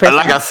 30%.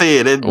 like I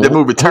said, that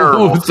movie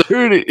terrible.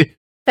 30.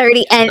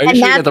 30 and Are you sure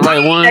you got that's the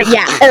right one?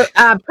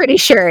 yeah, pretty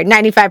sure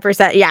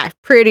 95%. Yeah,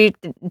 pretty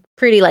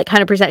like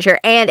 100% sure,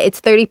 and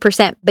it's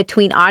 30%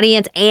 between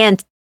audience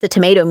and the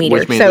tomato meter.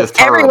 Which means So it's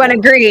terrible. everyone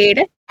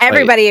agreed.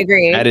 Everybody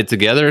agreed. Added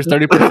together is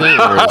 30%?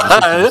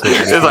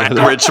 It's like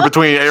average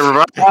between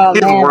everybody. Oh,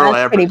 It's man, world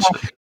that's pretty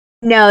average. bad.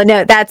 No,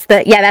 that's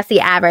the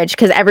average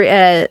because every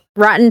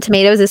Rotten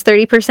Tomatoes is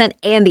 30%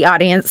 and the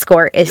audience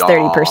score is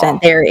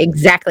 30%. They're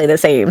exactly the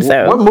same.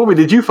 So What movie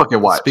did you fucking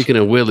watch? Speaking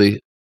of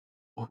Willie,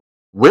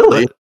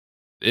 Willie?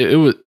 it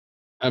was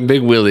a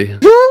Big Willie.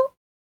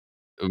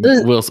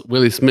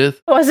 Willie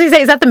Smith. what was he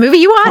say? Is that the movie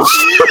you watched?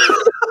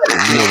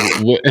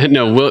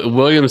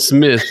 William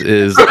Smith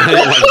is Big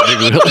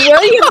Willie.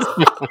 William.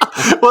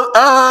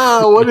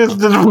 What is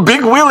this?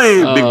 Big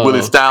Willie? Big Oh.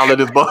 Willie style in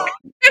his book.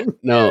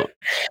 No,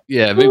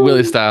 yeah, Big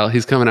Willie style.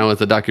 He's coming out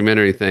with a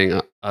documentary thing,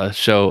 a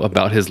show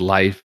about his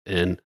life,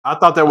 and I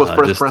thought that was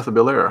Fresh just- Prince of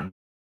Bel-Air.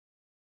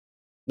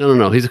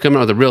 no. He's coming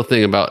out with a real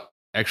thing about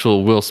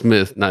actual Will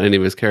Smith, not any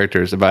of his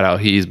characters, about how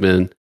he's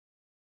been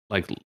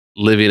like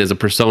living as a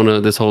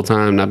persona this whole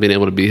time, not being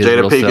able to be his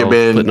Jada real Pinkett self,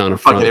 been putting on a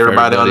front fucking for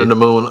everybody under the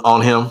moon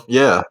on him.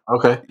 Yeah,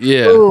 okay.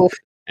 Yeah. Ooh.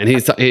 And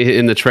he's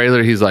in the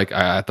trailer. He's like,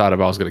 I thought I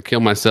was going to kill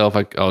myself.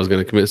 I was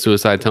going to commit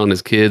suicide, telling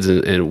his kids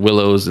and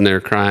Willow's in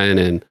there crying,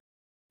 and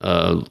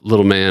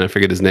little man, I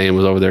forget his name,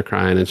 was over there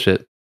crying and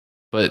shit.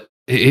 But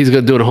he's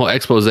going to do a whole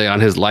expose on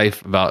his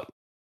life about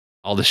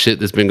all the shit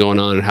that's been going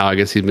on and how I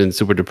guess he's been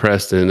super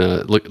depressed and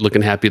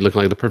looking happy,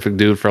 looking like the perfect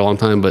dude for a long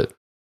time. But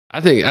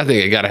I think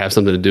it got to have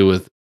something to do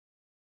with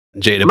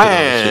Jada putting all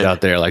this shit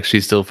out there. Like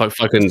she's still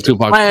fucking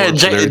Tupac. Man,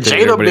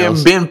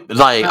 Jada been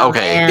like, Oh, okay,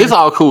 man. it's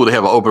all cool to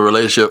have an open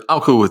relationship.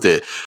 I'm cool with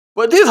it.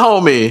 But this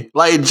homie,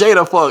 like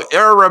Jada fuck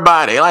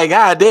everybody. Like,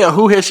 goddamn,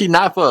 who has she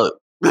not fucked?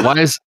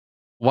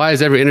 Why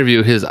is every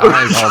interview his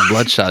eyes all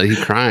bloodshot?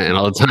 He's crying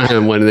all the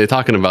time when they're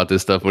talking about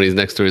this stuff. When he's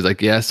next to her, he's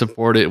like, "Yeah, I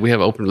support it. We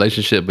have an open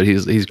relationship," but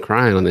he's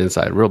crying on the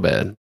inside, real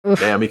bad.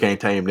 Damn, he can't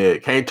tame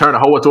that. Can't turn a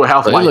hoe into a But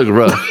housewife. it looked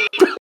rough.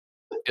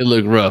 It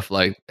looked rough.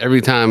 Like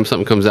every time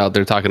something comes out,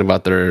 they're talking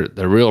about their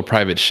real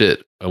private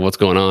shit of what's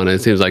going on. And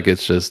it seems like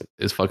it's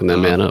fucking that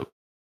man up.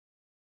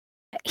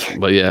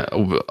 But yeah,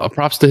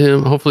 props to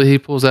him. Hopefully he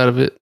pulls out of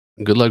it.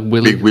 Good luck,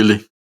 Willie. Big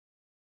Willie.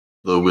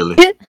 Little Willie.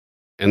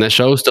 And that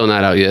show's still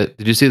not out yet.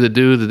 Did you see the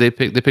dude that they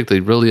picked? They picked a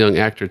really young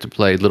actor to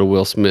play Little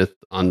Will Smith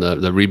on the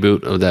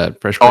reboot of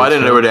that Fresh Prince. I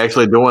didn't know they were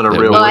actually doing a Yeah,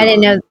 real well, Oh, I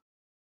didn't know.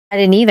 I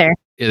didn't either.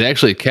 It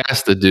actually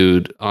cast the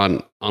dude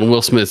on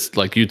Will Smith's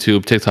like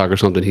YouTube, TikTok or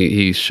something.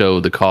 He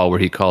showed the call where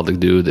he called the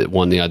dude that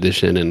won the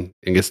audition and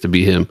gets to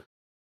be him.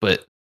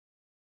 But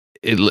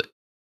he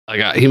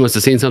must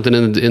have seen something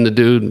in the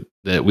dude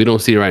that we don't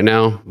see right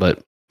now. But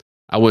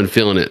I wasn't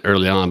feeling it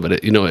early on. But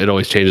it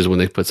always changes when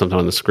they put something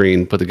on the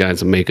screen, put the guy in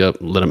some makeup,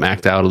 let him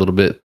act out a little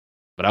bit.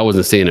 But I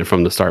wasn't seeing it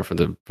from the start for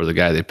the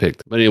guy they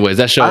picked. But anyways,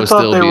 that show I is thought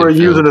still they being were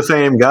using filmed. the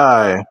same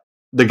guy.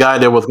 The guy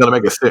that was going to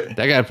make it sick.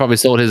 That guy probably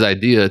sold his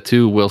idea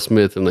to Will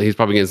Smith, and he's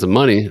probably getting some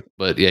money.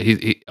 But yeah,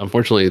 he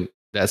unfortunately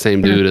that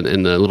same dude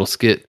in the little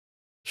skit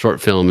short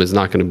film is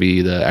not going to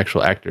be the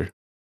actual actor.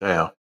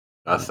 Damn.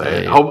 I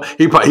say. Damn.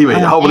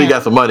 Hopefully he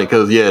got some money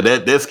because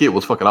that skit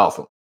was fucking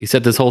awesome. He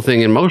set this whole thing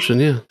in motion.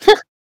 Yeah.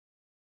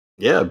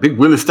 Yeah, Big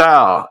Willie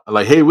style.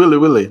 Like, hey, Willie,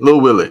 Little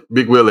Willie,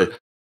 Big Willie.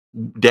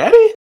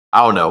 Daddy?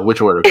 I don't know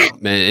which word.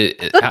 Man,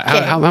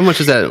 how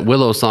much is that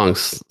Willow song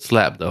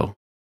slap though?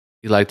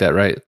 You like that,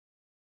 right?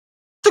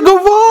 It's a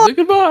good vibe.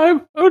 Good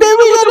vibe.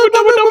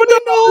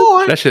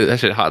 Oh, That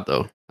shit hot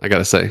though. I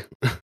gotta say.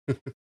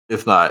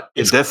 it's not.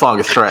 That song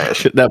is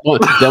trash. that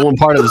one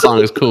part of the song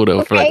is cool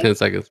though for like 10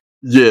 seconds.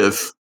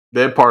 Yes,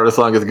 that part of the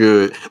song is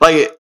good.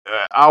 Like,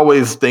 I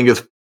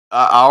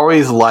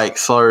always like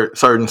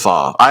certain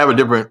songs. I have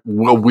a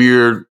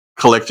weird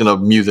collection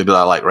of music that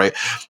I like, right?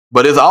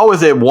 But it's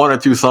always that one or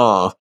two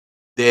songs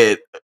that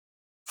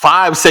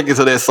 5 seconds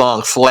of that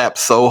song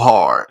slaps so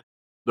hard.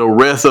 The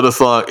rest of the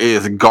song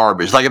is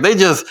garbage. Like if they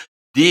just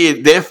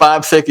did that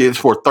 5 seconds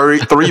for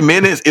 33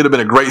 minutes, it'd have been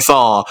a great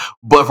song.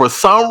 But for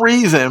some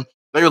reason,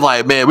 they were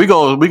like, man, we're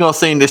gonna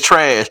sing this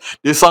trash.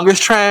 This song is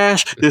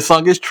trash. This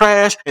song is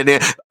trash. And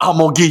then I'm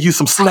gonna give you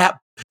some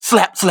slap.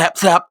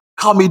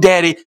 Call me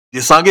daddy.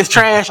 this song is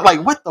trash.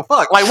 Like, what the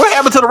fuck? Like, what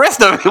happened to the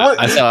rest of it?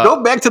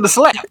 Go back to the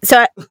slap.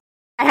 So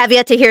I have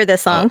yet to hear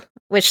this song.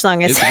 Which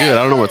song is It's good. I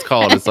don't know what it's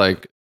called. It's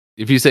like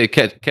if you say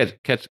catch,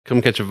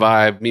 come catch a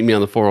vibe, meet me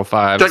on the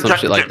 405, some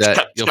shit like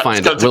that, you'll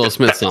find it. Willow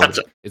Smith song.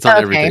 It's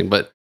on everything.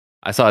 But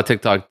I saw a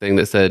TikTok thing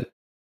that said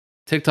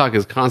TikTok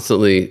is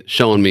constantly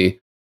showing me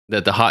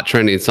that the hot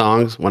trending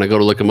songs, when I go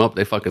to look them up,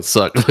 they fucking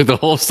suck. Like the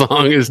whole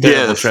song is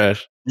terrible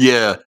trash.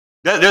 Yeah.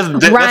 That's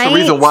the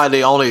reason why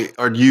they only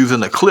are using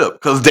the clip,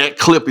 because that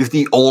clip is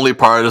the only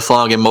part of the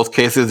song in most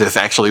cases that's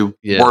actually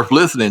worth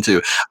listening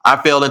to. I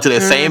fell into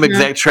that same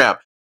exact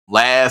trap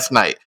last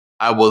night.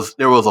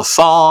 There was a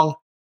song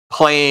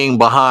playing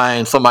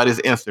behind somebody's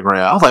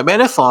Instagram. I was like, man,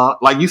 that song,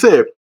 like you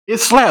said, it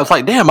slaps.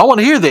 Like, damn, I want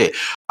to hear that.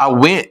 I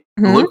went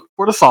looked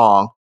for the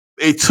song.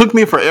 It took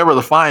me forever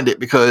to find it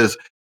because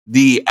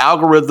the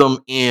algorithm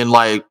in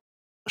like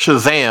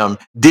Shazam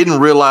didn't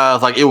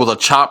realize like it was a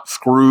chopped,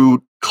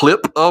 screwed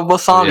clip of a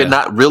song and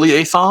not really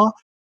a song.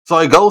 So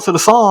it goes to the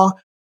song,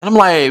 and I'm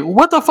like,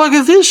 what the fuck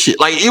is this shit?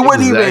 Like, it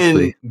wasn't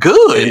even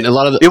good. And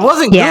it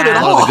wasn't good at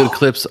all. A lot of the good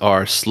clips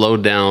are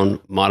slowed down,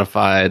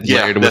 modified,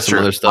 layered with some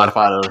other stuff.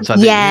 Modified. So I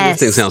think this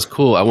thing sounds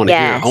cool. I want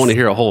to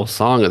hear a whole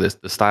song of this.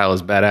 The style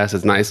is badass.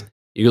 It's nice.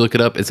 You can look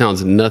it up. It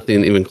sounds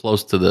nothing even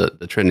close to the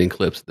trending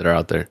clips that are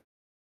out there.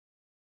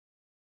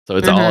 So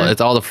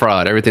it's all the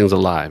fraud. Everything's a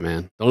lie,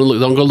 man.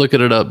 Don't go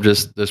looking it up.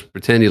 Just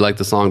pretend you like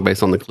the song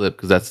based on the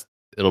clip, because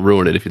it'll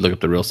ruin it if you look up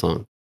the real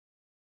song.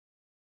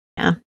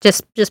 Yeah,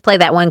 just play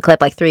that one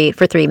clip like 3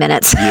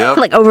 minutes, yep.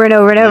 like over and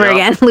over and over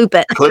again. Loop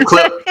it. Clip.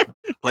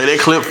 Play that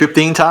clip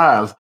 15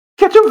 times.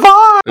 Catch a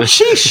vibe.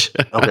 Sheesh.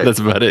 Okay, that's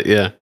about it.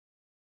 Yeah.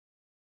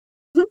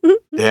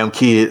 Damn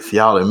kids,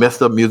 y'all have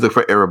messed up music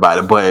for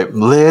everybody. But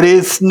Let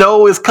It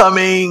Snow is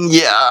coming.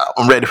 Yeah,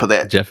 I'm ready for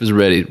that. Jeff is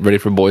ready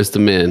for Boys to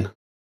Men.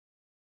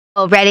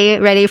 Oh,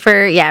 ready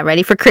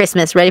for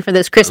Christmas. Ready for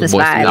those Christmas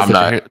vibes. I'm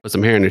not. Put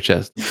some hair in your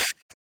chest.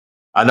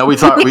 I know we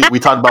talked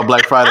about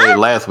Black Friday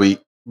last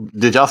week.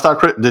 Did y'all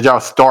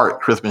start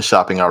Christmas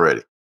shopping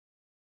already?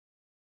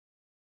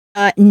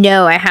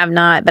 No, I have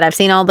not, but I've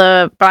seen all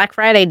the Black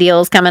Friday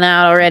deals coming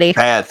out already.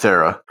 Bad,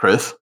 Sarah.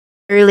 Chris?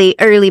 Early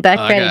Black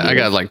Friday. I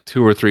got like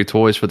 2 or 3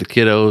 toys for the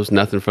kiddos.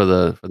 Nothing for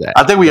the.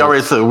 I think we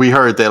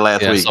heard that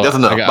last week. So That's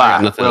enough. Bye.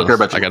 We don't care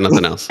about you. I got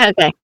nothing else.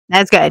 Okay,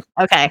 that's good.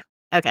 Okay.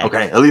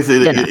 At least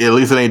it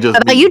ain't just.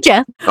 What about you,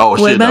 Jeff? Oh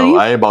shit! No,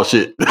 I ain't about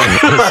shit.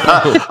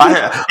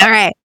 All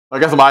right. I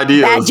got some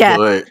ideas.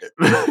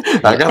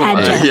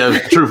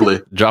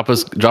 Truthfully. Drop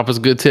us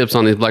good tips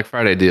on these Black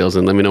Friday deals,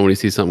 and let me know when you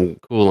see something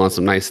cool on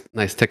some nice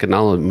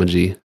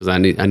technology, because I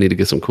need to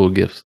get some cool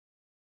gifts.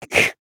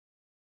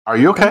 Are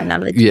you okay?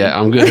 Yeah,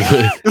 I'm good.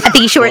 I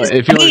think you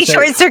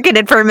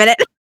short-circuited for a minute.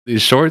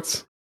 These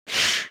shorts?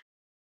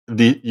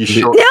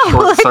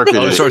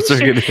 Short-circuited.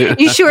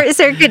 Short-circuited. You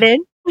short-circuited.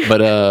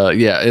 But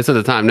it's at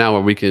the time now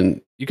where you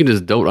can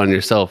just dote on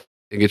yourself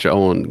and get your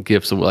own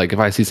gifts. So, like, if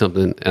I see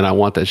something and I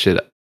want that shit,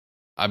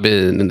 I've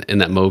been in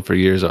that mode for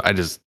years. I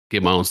just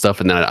get my own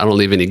stuff, and then I don't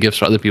leave any gifts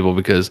for other people,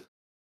 because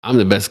I'm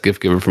the best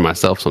gift giver for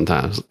myself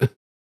sometimes. If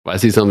I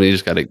see something, you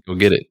just got to go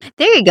get it.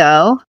 There you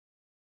go.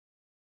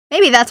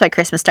 Maybe that's why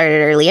Christmas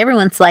started early.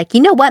 Everyone's like, you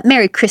know what?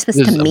 Merry Christmas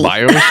just to me. Buy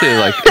your own shit,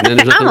 and then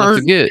there's nothing left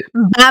to get.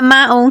 Buy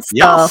my own stuff.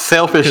 Y'all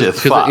selfish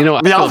as fuck. You know,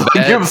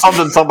 give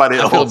something to somebody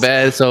else. I feel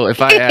bad. So if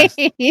I asked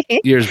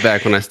years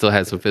back when I still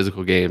had some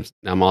physical games,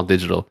 now I'm all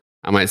digital,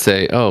 I might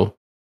say, oh,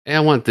 hey, I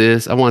want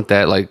this, I want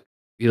that. Like,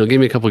 give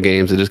me a couple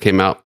games that just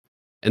came out.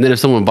 And then if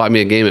someone bought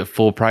me a game at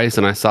full price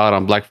and I saw it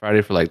on Black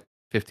Friday for like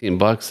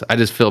 $15, I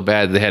just feel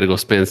bad that they had to go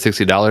spend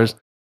 $60.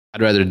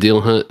 I'd rather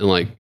deal hunt and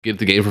like get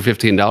the game for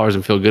 $15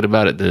 and feel good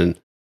about it than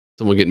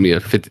someone getting me a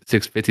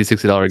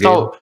 $60 game.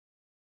 So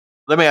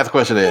let me ask a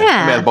question then.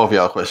 Let me ask both of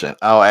y'all a question.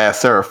 I'll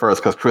ask Sarah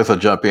first, because Chris will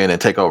jump in and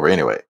take over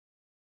anyway.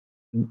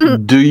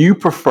 Are you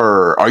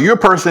a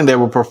person that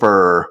would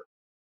prefer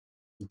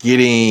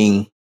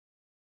getting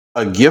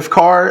a gift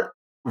card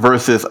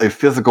versus a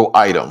physical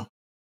item?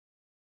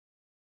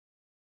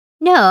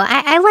 No,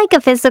 I like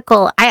a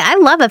physical. I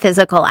love a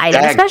physical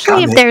item,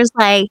 especially if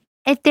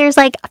there's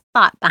like a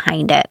thought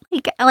behind it.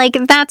 Like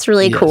that's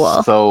really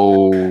cool.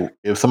 So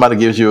if somebody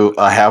gives you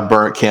a half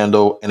burnt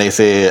candle and they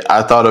said,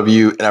 I thought of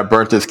you and I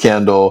burnt this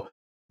candle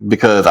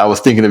because I was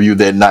thinking of you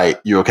that night,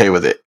 you okay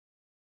with it?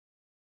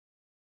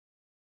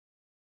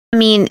 I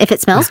mean, if it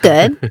smells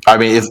good. I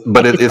mean,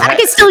 I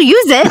can still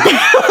use it.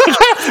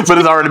 But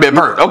it's already been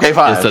burnt. Okay,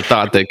 fine. It's the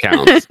thought that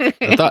counts. The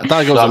thought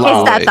goes a long way.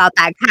 It's that thought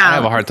that counts. I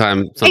have a hard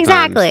time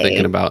sometimes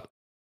thinking about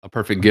a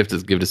perfect gift to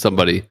give to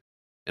somebody.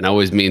 And I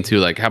always mean to,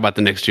 like, how about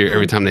the next year,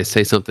 every time they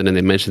say something and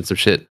they mention some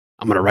shit,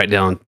 I'm going to write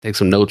down, take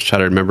some notes, try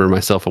to remember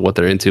myself of what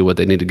they're into, what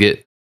they need to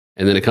get.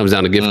 And then it comes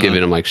down to gift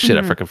giving. I'm like, shit,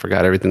 I freaking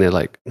forgot everything they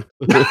like.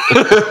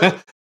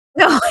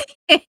 No.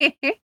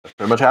 That's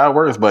pretty much how it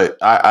works. But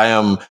I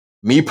am,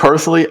 me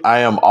personally, I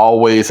am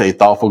always a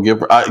thoughtful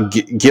giver,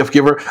 gift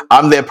giver.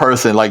 I'm that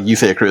person, like you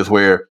said, Chris,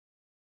 where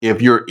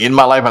if you're in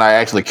my life and I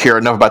actually care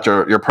enough about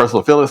your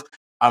personal feelings,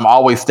 I'm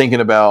always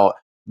thinking about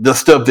the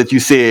stuff that you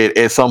said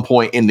at some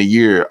point in the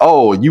year.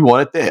 Oh, you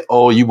wanted that.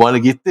 Oh, you want to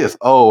get this.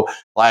 Oh,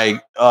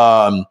 like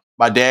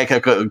my dad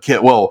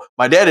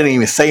my dad didn't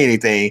even say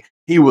anything.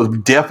 He was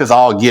deaf as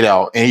all get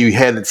out, and he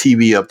had the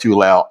TV up too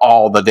loud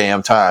all the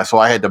damn time. So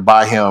I had to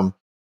buy him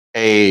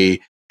a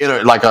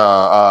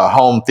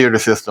home theater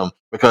system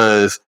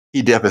because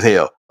he deaf as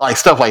hell. Like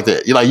stuff like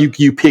that.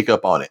 You pick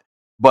up on it.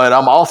 But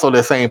I'm also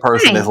the same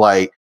person that's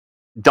like,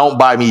 don't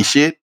buy me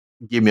shit.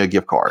 Give me a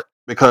gift card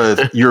because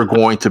you're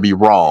going to be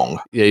wrong.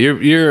 Yeah,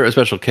 you're a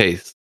special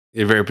case.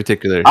 You're very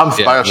particular. I'm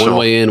special. One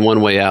way in,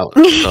 one way out.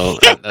 So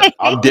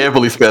I'm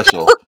definitely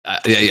special.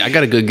 I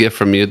got a good gift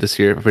from you this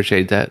year.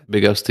 Appreciate that.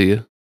 Big ups to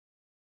you.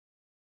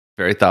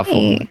 Very thoughtful.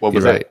 Hey. What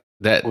was right.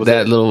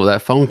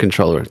 That phone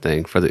controller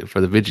thing for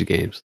the video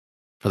games,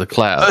 for the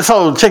cloud.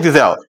 So check this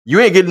out. You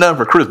ain't getting nothing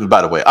for Christmas,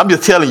 by the way. I'm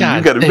just telling you,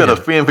 you gotta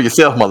fend for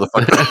yourself,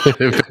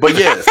 motherfucker. But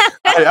yes,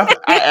 I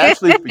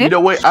actually, you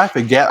know what? I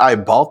forgot I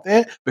bought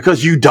that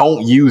because you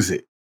don't use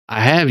it. I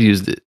have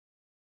used it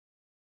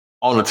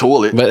on the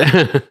toilet,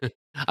 but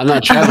I'm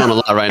not traveling a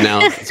lot right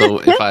now.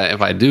 So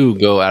if I do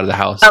go out of the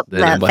house,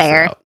 then I bust it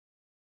out.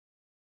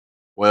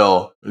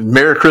 Well,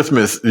 Merry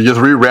Christmas. You just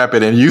rewrap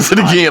it and use it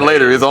again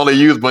later. It's only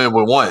used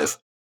once.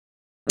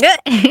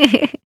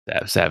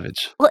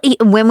 Savage. Well,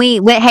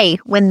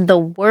 when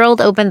the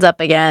world opens up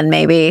again,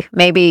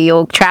 maybe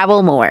you'll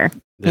travel more.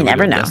 You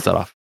never know. Dust it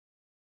off.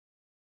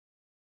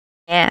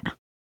 Yeah,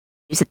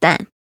 use it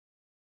then.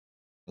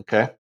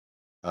 Okay.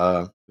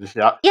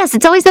 Yes,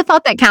 it's always the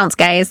thought that counts,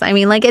 guys. I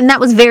mean, and that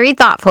was very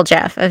thoughtful,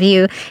 Jeff, of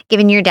you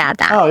giving your dad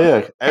that. Oh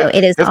yeah, so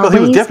it is. Because he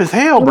was deaf as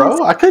hell, bro.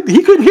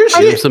 He couldn't hear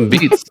shit. Some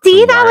beats.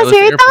 See, that was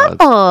very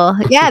thoughtful.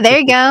 Yeah, there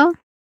you go.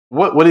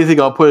 What is he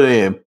gonna put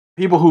in?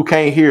 People who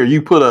can't hear,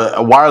 you put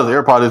a wireless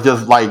AirPod. It's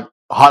just like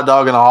a hot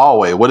dog in a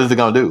hallway. What is it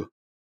gonna do?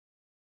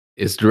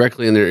 It's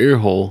directly in their ear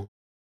hole.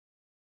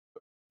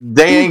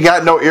 They ain't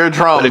got no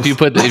eardrums. But if you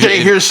put they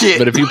can't hear shit.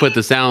 But if you put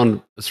the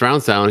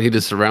surround sound, he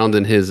just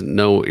surrounding his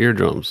no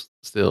eardrums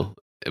still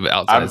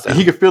outside sound.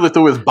 He can feel it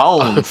through his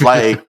bones.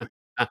 Like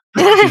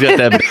he's got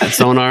that bad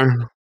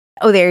sonar.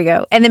 Oh, there you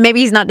go. And then maybe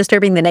he's not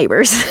disturbing the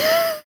neighbors.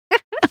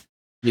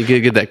 You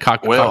could get that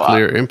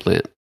cochlear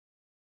implant.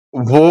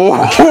 Whoa,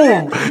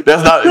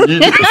 that's not. That's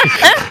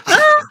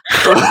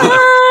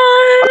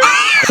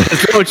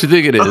not what you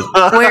think it is.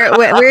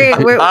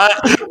 We're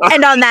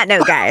and on that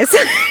note, guys.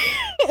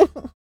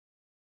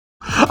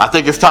 I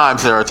think it's time,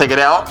 Sarah. Take it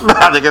out.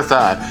 I think it's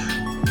time.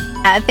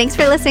 Thanks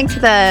for listening to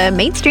the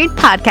Main Street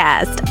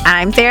Podcast.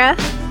 I'm Sarah.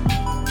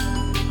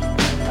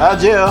 Hi,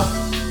 Jill.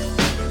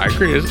 Hi,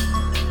 Chris.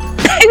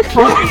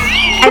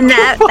 And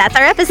that's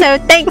our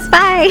episode. Thanks.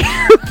 Bye.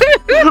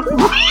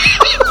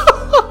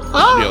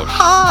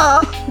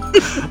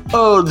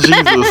 Oh,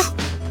 Jesus.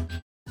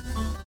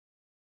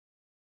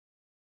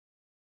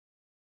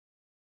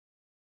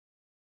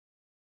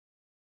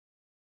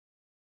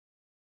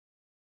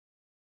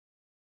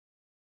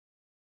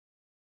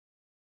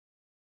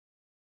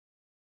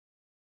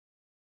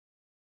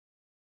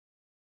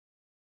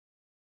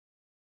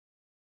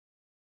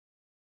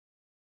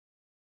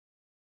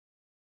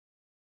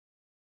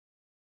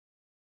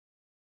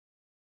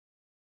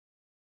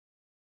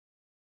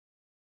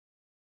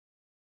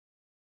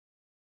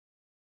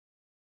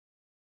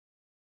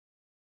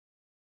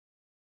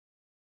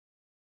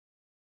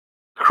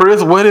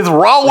 Chris, what is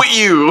wrong with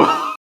you?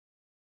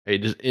 Hey,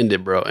 just end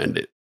it, bro. End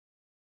it.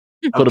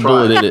 Put a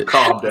bullet in it.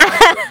 Calm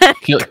down.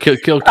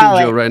 Kill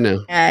Joe right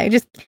now.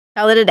 Just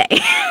call it a day.